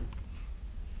the time.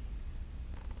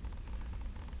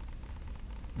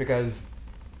 Because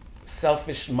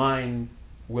selfish mind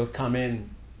will come in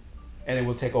and it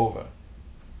will take over.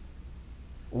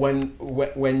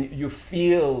 When you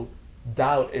feel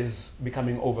doubt is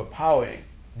becoming overpowering,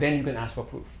 then you can ask for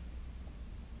proof.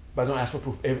 But don't ask for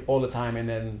proof all the time, and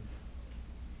then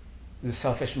the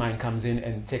selfish mind comes in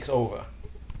and takes over.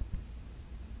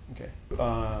 Okay.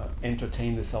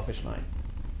 Entertain the selfish mind.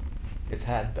 It's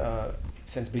had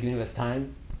since beginningless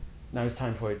time. Now it's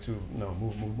time for it to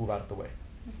move out of the way.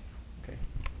 Okay.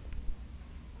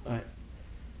 All right.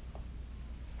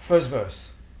 First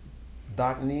verse.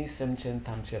 Dagni semchen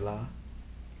tamchela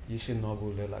yishin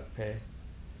nobu le lakpe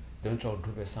don't chol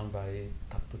drupe sambai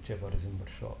tapuche varzim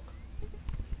bershok.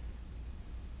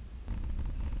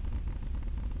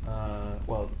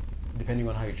 Well, depending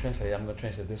on how you translate it, I'm going to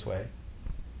translate it this way.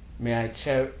 May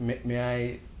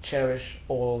I cherish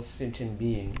all sentient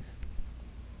beings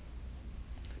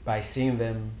by seeing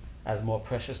them as more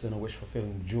precious than a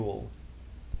wish-fulfilling jewel,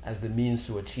 as the means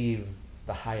to achieve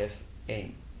the highest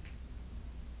aim.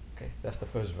 Okay, that's the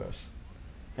first verse.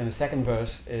 And the second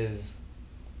verse is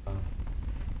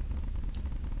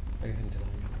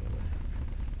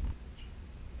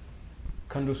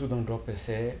Kandu sudang drop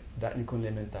se dat ni kun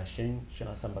lamentation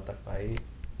shana sambatak pai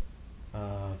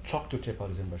chok to te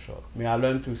parzimba shok. May I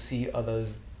learn to see others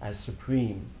as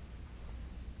supreme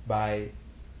by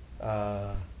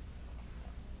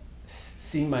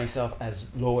seeing myself as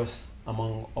lowest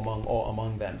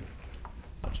among them.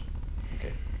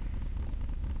 Okay.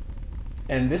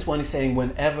 And this one is saying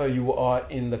whenever you are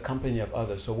in the company of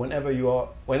others. So whenever you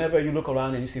look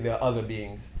around and you see there are other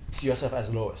beings, see yourself as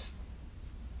lowest.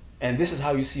 And this is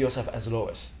how you see yourself as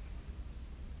lowest.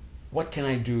 What can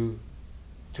I do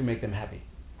to make them happy?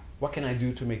 What can I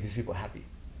do to make these people happy?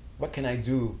 What can I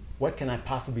do? What can I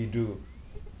possibly do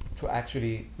to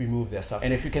actually remove their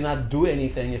suffering? And if you cannot do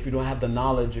anything, if you don't have the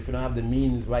knowledge, if you don't have the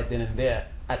means right then and there,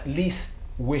 at least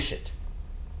wish it.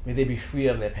 May they be free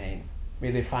of their pain. May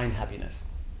they find happiness.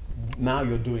 Now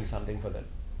you're doing something for them.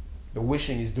 The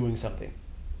wishing is doing something.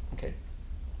 Okay.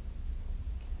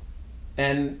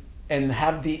 And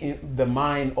have the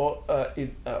mind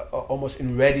almost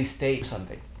in ready state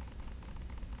something.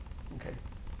 Okay.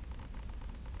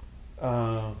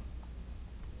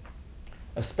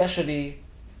 Especially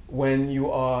when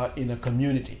you are in a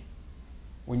community.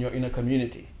 When you're in a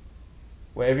community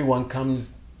where everyone comes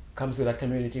to that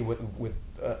community with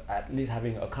at least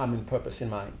having a common purpose in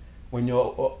mind. When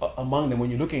you're among them,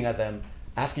 when you're looking at them,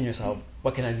 asking yourself,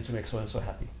 what can I do to make so and so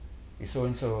happy? Is so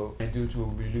and so I do to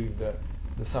relieve the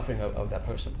suffering of that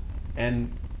person?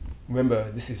 And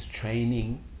remember, this is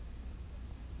training.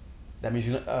 That means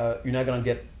you're not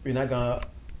gonna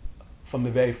from the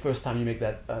very first time you make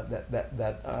that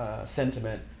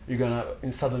sentiment, you're gonna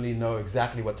suddenly know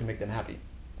exactly what to make them happy.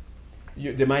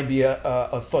 There might be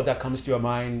a thought that comes to your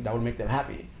mind that will make them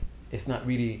happy. It's not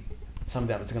really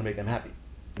something that's going to make them happy.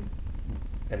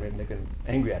 That may make them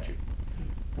angry at you.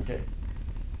 Okay,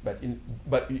 but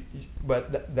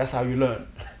that's how you learn.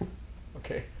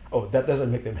 Okay. Oh, that doesn't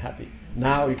make them happy.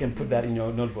 Now you can put that in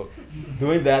your notebook.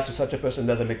 Doing that to such a person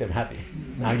doesn't make them happy.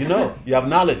 Now you know. You have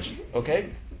knowledge. Okay.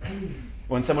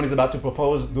 When someone is about to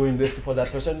propose doing this for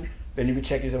that person, then you can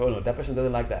check yourself. Oh no, that person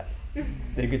doesn't like that.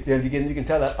 Then you can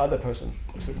tell that other person.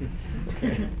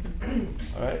 Okay.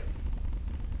 All right.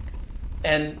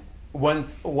 And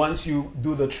once you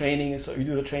do the training, so you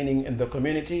do the training in the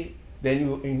community, then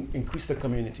you increase the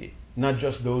community. Not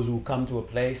just those who come to a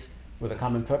place with a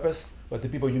common purpose, but the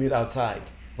people you meet outside.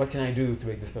 What can I do to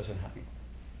make this person happy?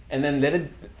 And then let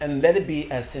it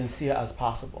be as sincere as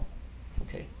possible.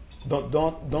 Okay.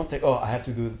 Don't think, oh, I have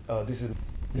to do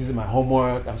this is my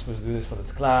homework. I'm supposed to do this for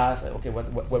this class. Okay,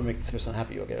 what will make this person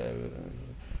happy? Okay,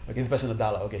 give this person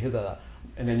 $1. Okay, here's $1.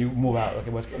 And then you move out.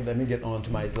 Okay, let me get on to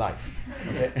my life.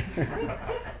 Okay.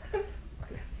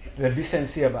 Okay. Then be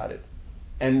sincere about it,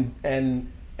 and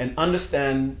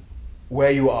understand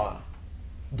where you are.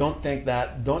 Don't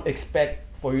expect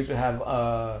for you to have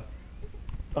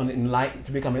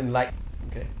to become enlightened.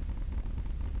 Okay.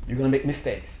 You're gonna make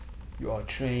mistakes. You are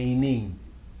training.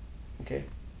 Okay.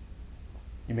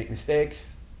 You make mistakes.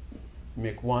 You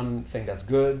make one thing that's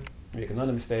good. You make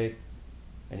another mistake,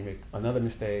 and you make another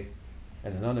mistake,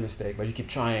 and another mistake. But you keep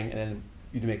trying, and then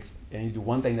you do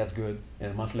one thing that's good,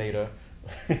 and a month later,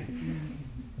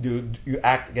 you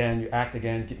act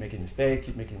again. Keep making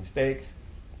mistakes,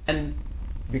 and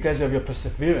because of your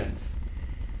perseverance,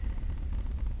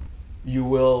 you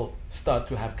will start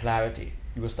to have clarity.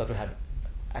 You will start to have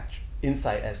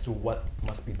insight as to what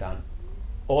must be done.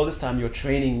 All this time, you're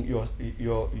training your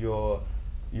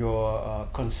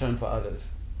concern for others.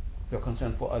 Your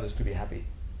concern for others to be happy,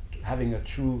 having a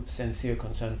true, sincere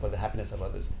concern for the happiness of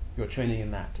others. You're training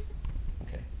in that.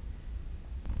 Okay.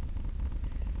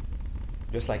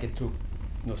 Just like it took,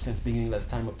 since beginningless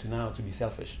time up to now, to be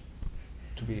selfish,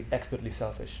 to be expertly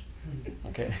selfish.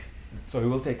 Okay. So it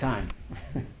will take time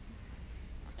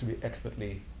to be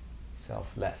expertly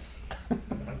selfless.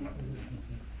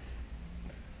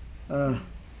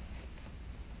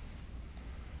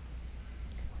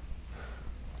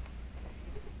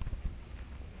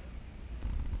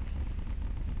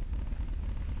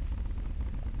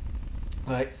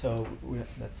 Right, so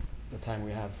that's the time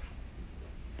we have.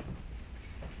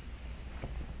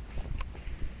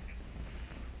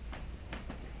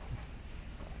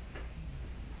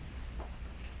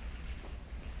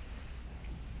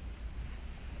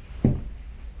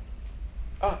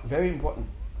 Very important.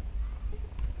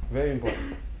 Very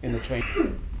important in the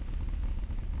training.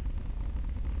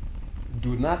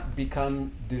 Do not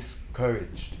become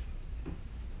discouraged.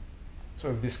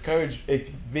 So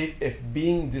if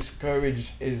being discouraged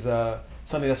is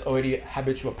something that's already a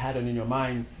habitual pattern in your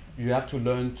mind, you have to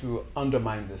learn to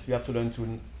undermine this. You have to learn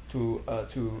to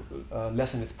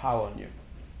lessen its power on you.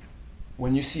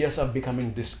 when you see yourself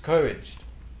becoming discouraged,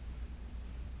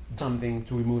 something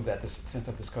to remove that sense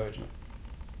of discouragement.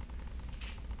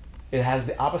 It has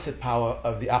the opposite power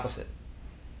of the opposite,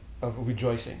 of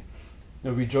rejoicing.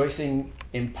 Rejoicing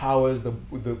empowers the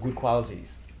good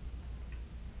qualities.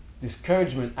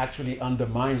 Discouragement actually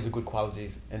undermines the good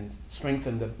qualities and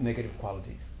strengthens the negative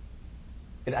qualities.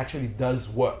 It actually does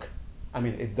work.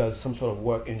 It does some sort of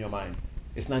work in your mind.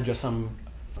 It's not just some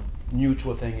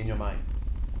neutral thing in your mind.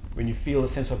 When you feel a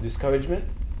sense of discouragement,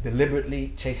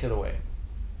 deliberately chase it away.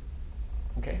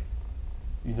 Okay?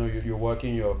 You're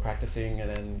working, you're practicing, and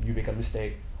then you make a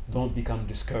mistake. Don't become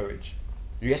discouraged.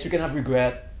 Yes, you can have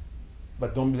regret,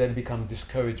 but don't let it become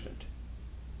discouragement.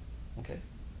 Okay?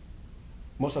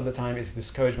 Most of the time, it's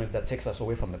discouragement that takes us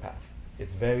away from the path.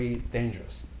 It's very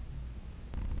dangerous.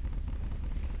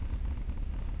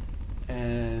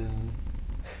 And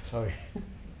sorry.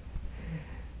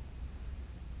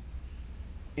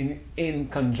 In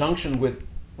conjunction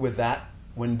with that,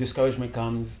 when discouragement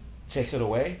comes, chase it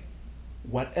away.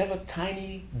 Whatever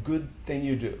tiny good thing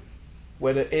you do,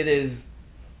 whether it is,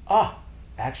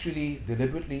 actually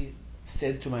deliberately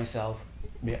said to myself,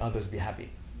 may others be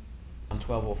happy. I'm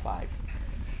 12:05.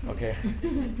 Okay.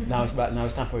 now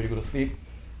it's time for you to go to sleep.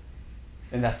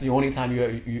 And that's the only time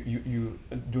you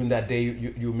during that day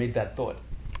you made that thought.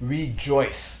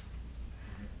 Rejoice.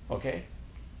 Okay?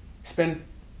 Spend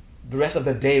the rest of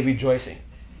the day rejoicing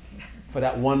for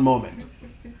that one moment.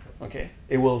 Okay?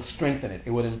 It will strengthen it.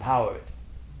 It will empower it.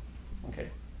 Okay?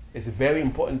 It's very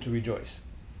important to rejoice.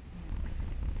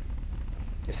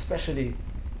 Especially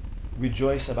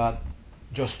rejoice about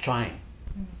just trying.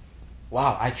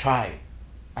 Wow, I tried.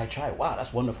 Wow,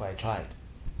 that's wonderful. I tried.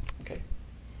 Okay?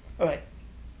 All right.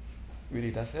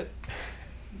 Really, that's it?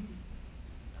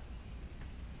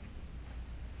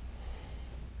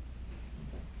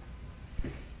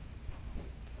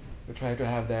 We try to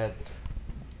have that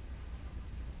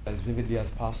as vividly as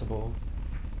possible.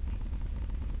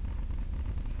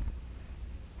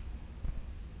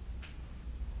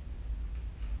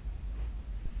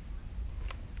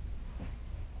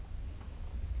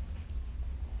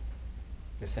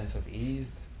 The sense of ease,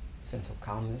 sense of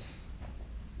calmness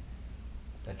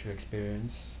that you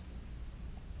experience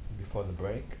before the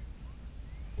break,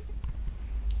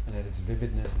 and at its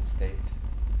vividness and state.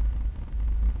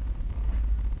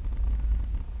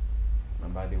 My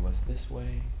body was this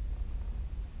way,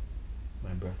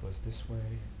 my breath was this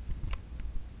way,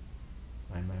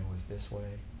 my mind was this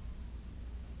way,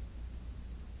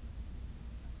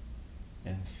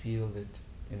 and feel it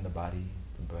in the body,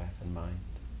 the breath and mind.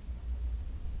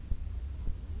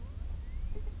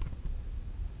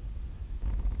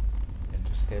 And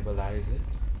to stabilize it,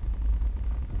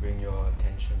 bring your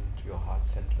attention to your heart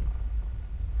center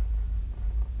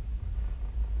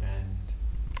and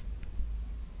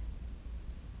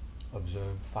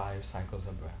observe 5 cycles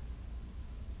of breath.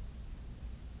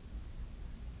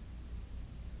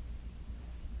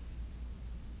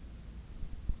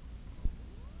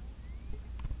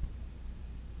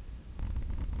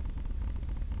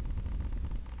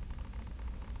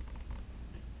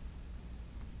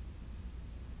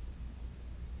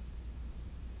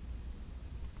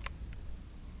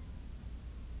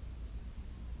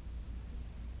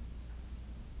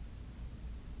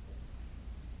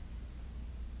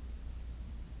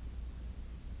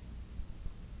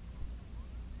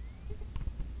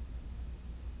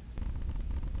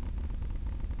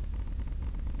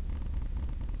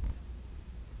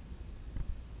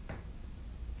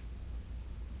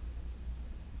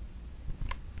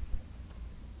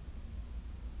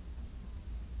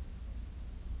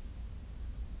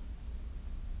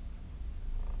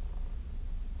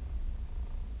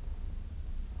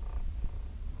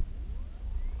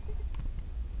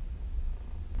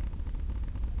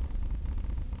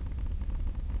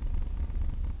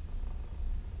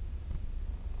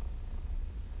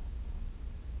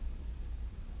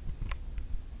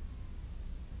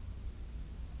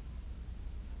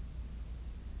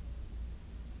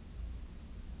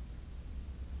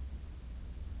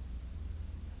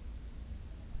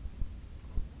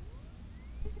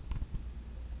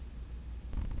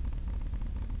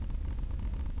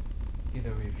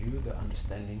 Either review the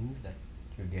understandings that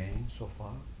you gained so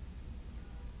far,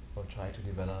 or try to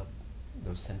develop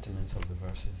those sentiments of the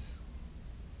verses.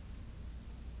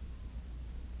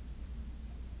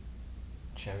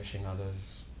 Cherishing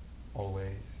others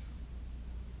always,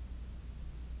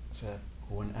 so that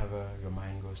whenever your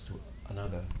mind goes to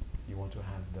another, you want to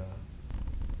have the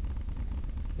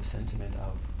sentiment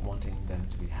of wanting them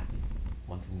to be happy,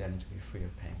 wanting them to be free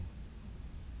of pain.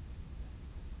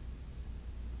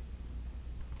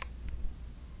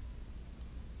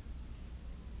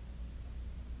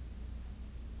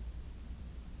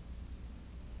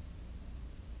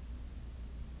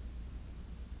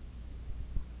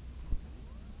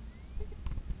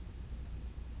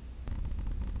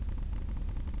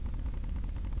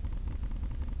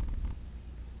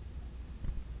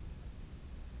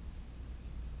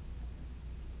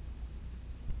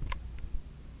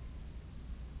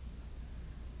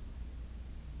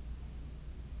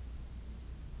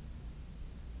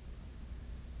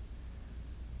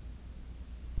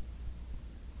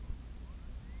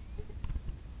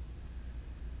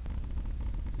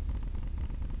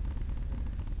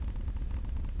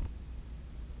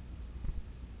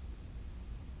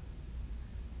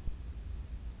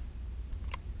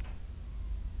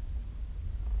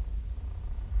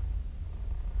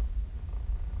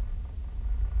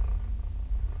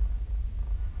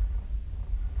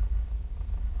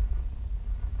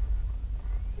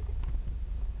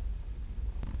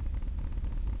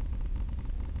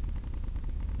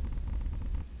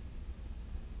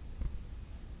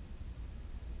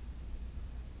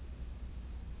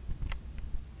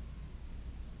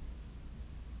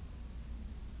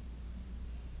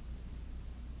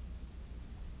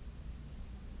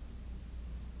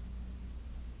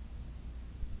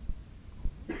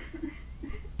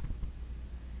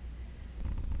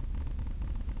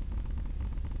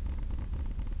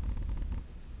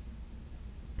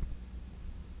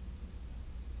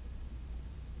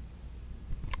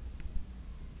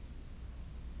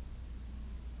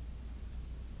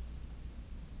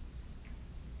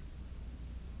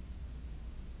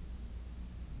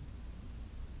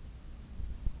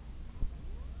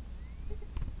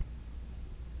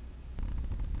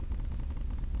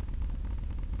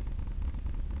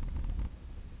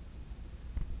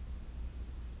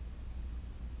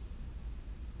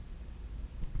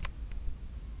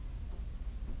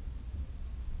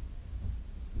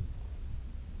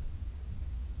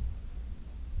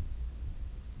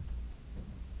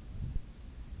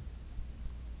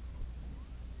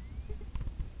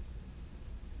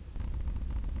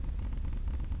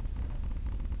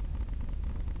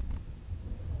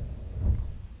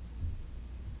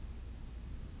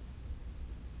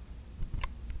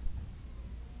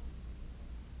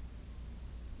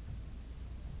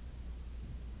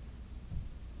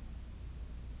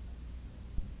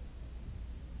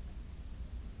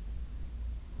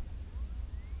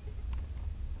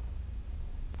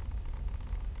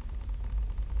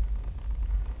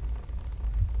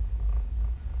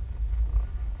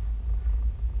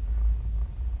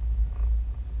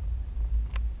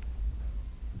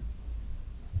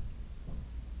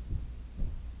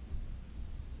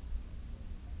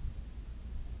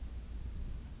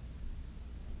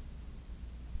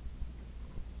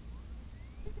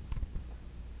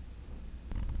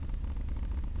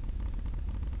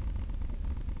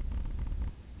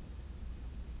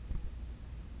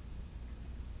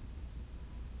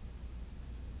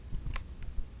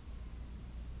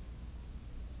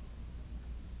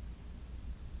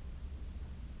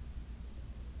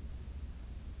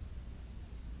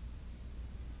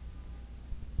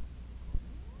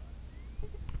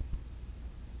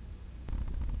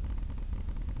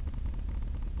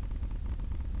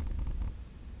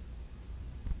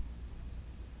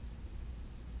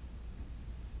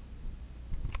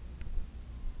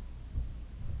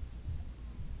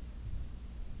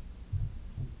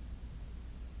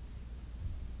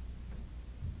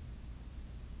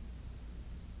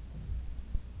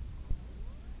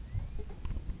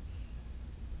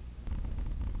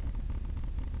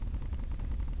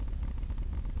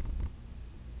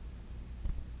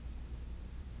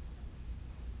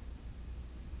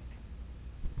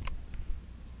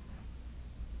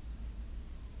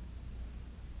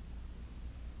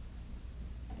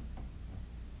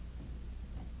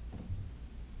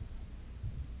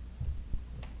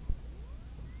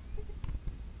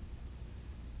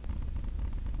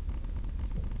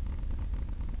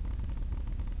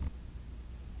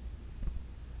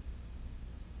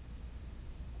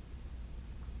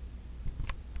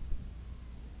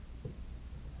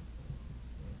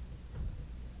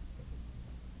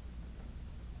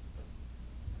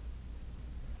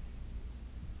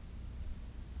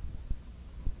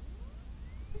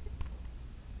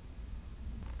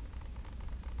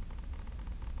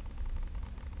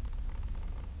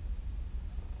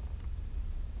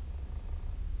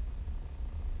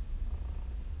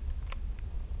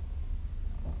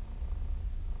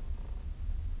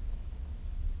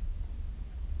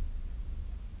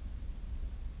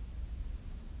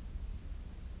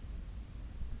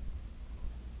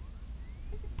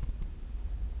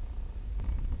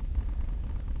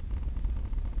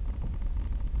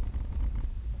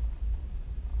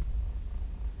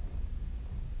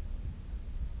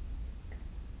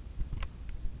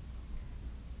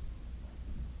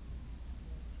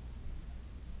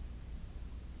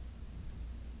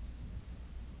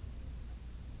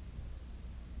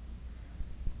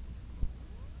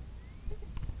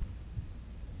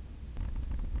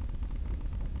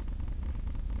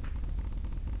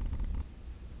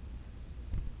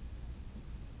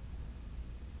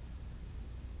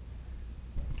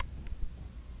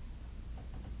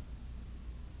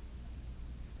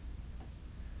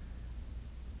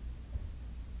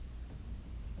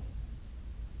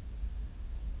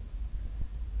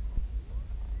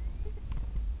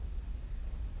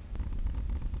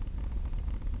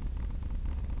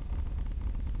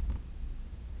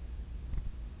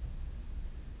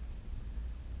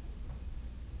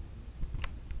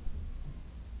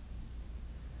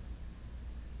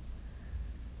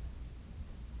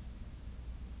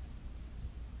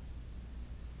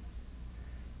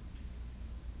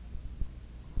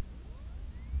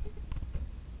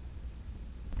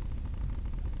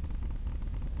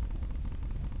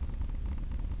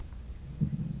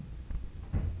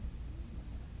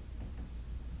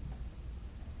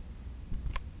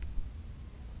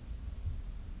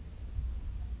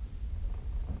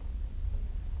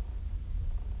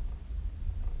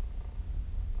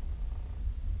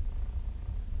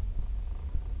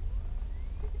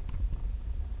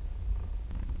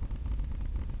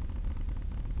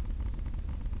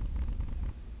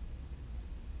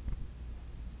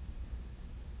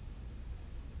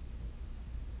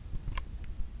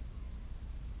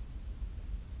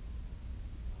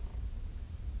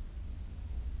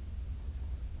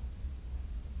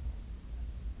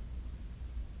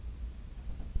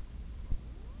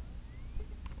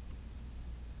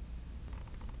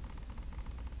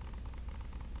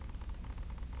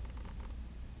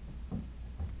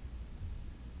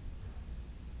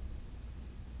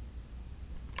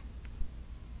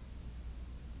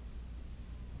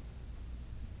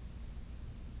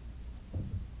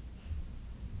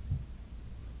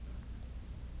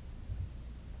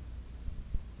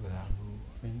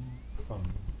 soften from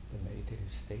the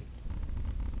meditative state,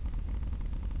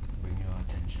 bring your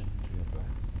attention to your breath.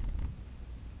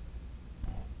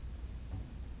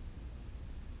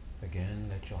 Again,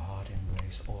 let your heart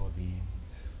embrace all beings.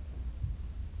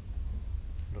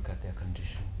 Look at their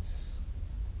conditions.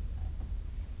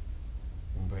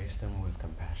 Embrace them with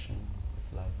compassion,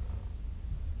 with love.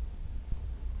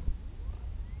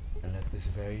 And let this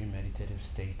very meditative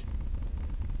state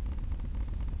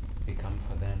become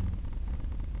for them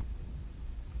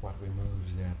what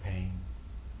removes their pain,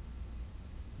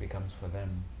 becomes for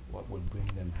them what will bring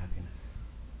them happiness.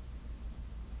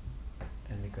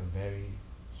 And make a very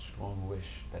strong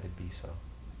wish that it be so.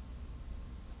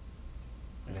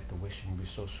 And let the wishing be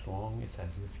so strong, it's as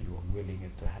if you are willing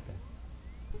it to happen.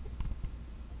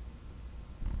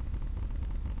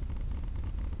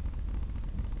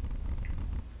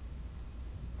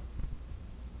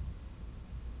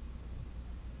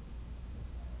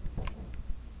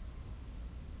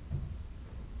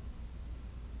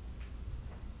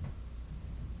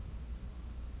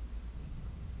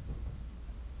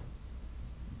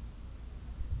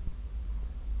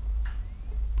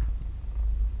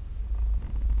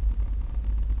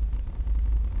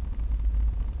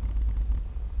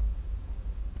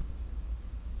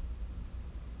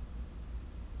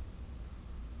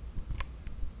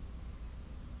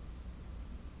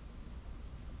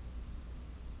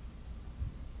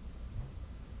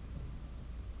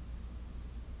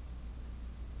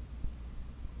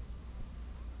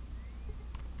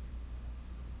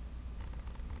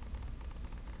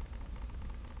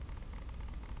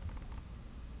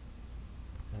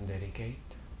 And dedicate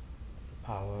the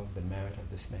power of the merit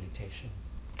of this meditation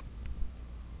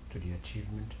to the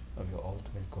achievement of your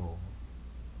ultimate goal.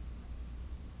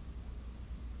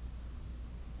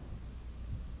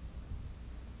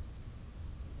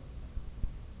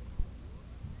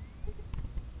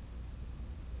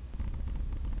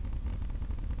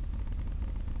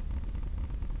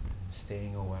 And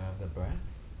staying aware of the breath,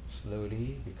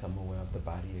 slowly become aware of the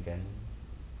body again.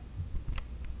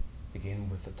 Begin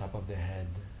with the top of the head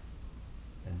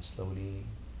and slowly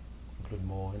include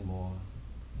more and more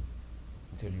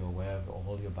until you're aware of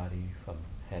all your body from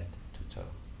head to toe.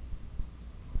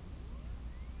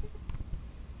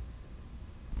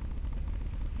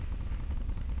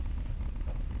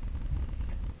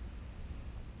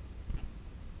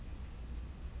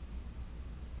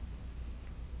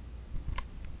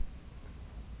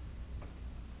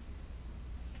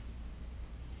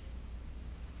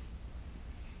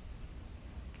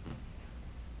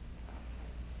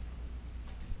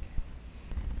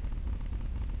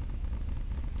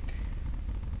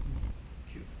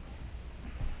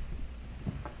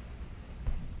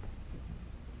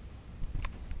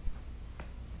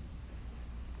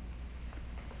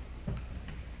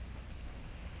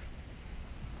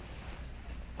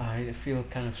 I feel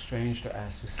kind of strange to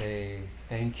ask to say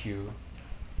thank you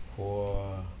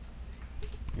for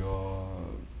your,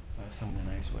 some in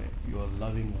a nice way, your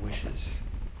loving wishes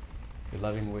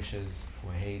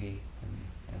for Haiti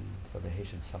and for the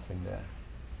Haitian suffering there.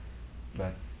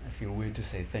 But I feel weird to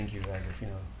say thank you as if,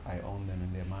 I own them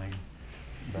in their mind.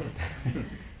 But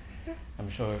I'm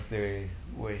sure if they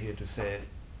were here to say it,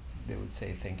 they would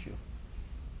say thank you.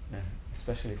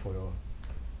 Especially for your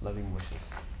loving wishes.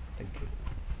 Thank you.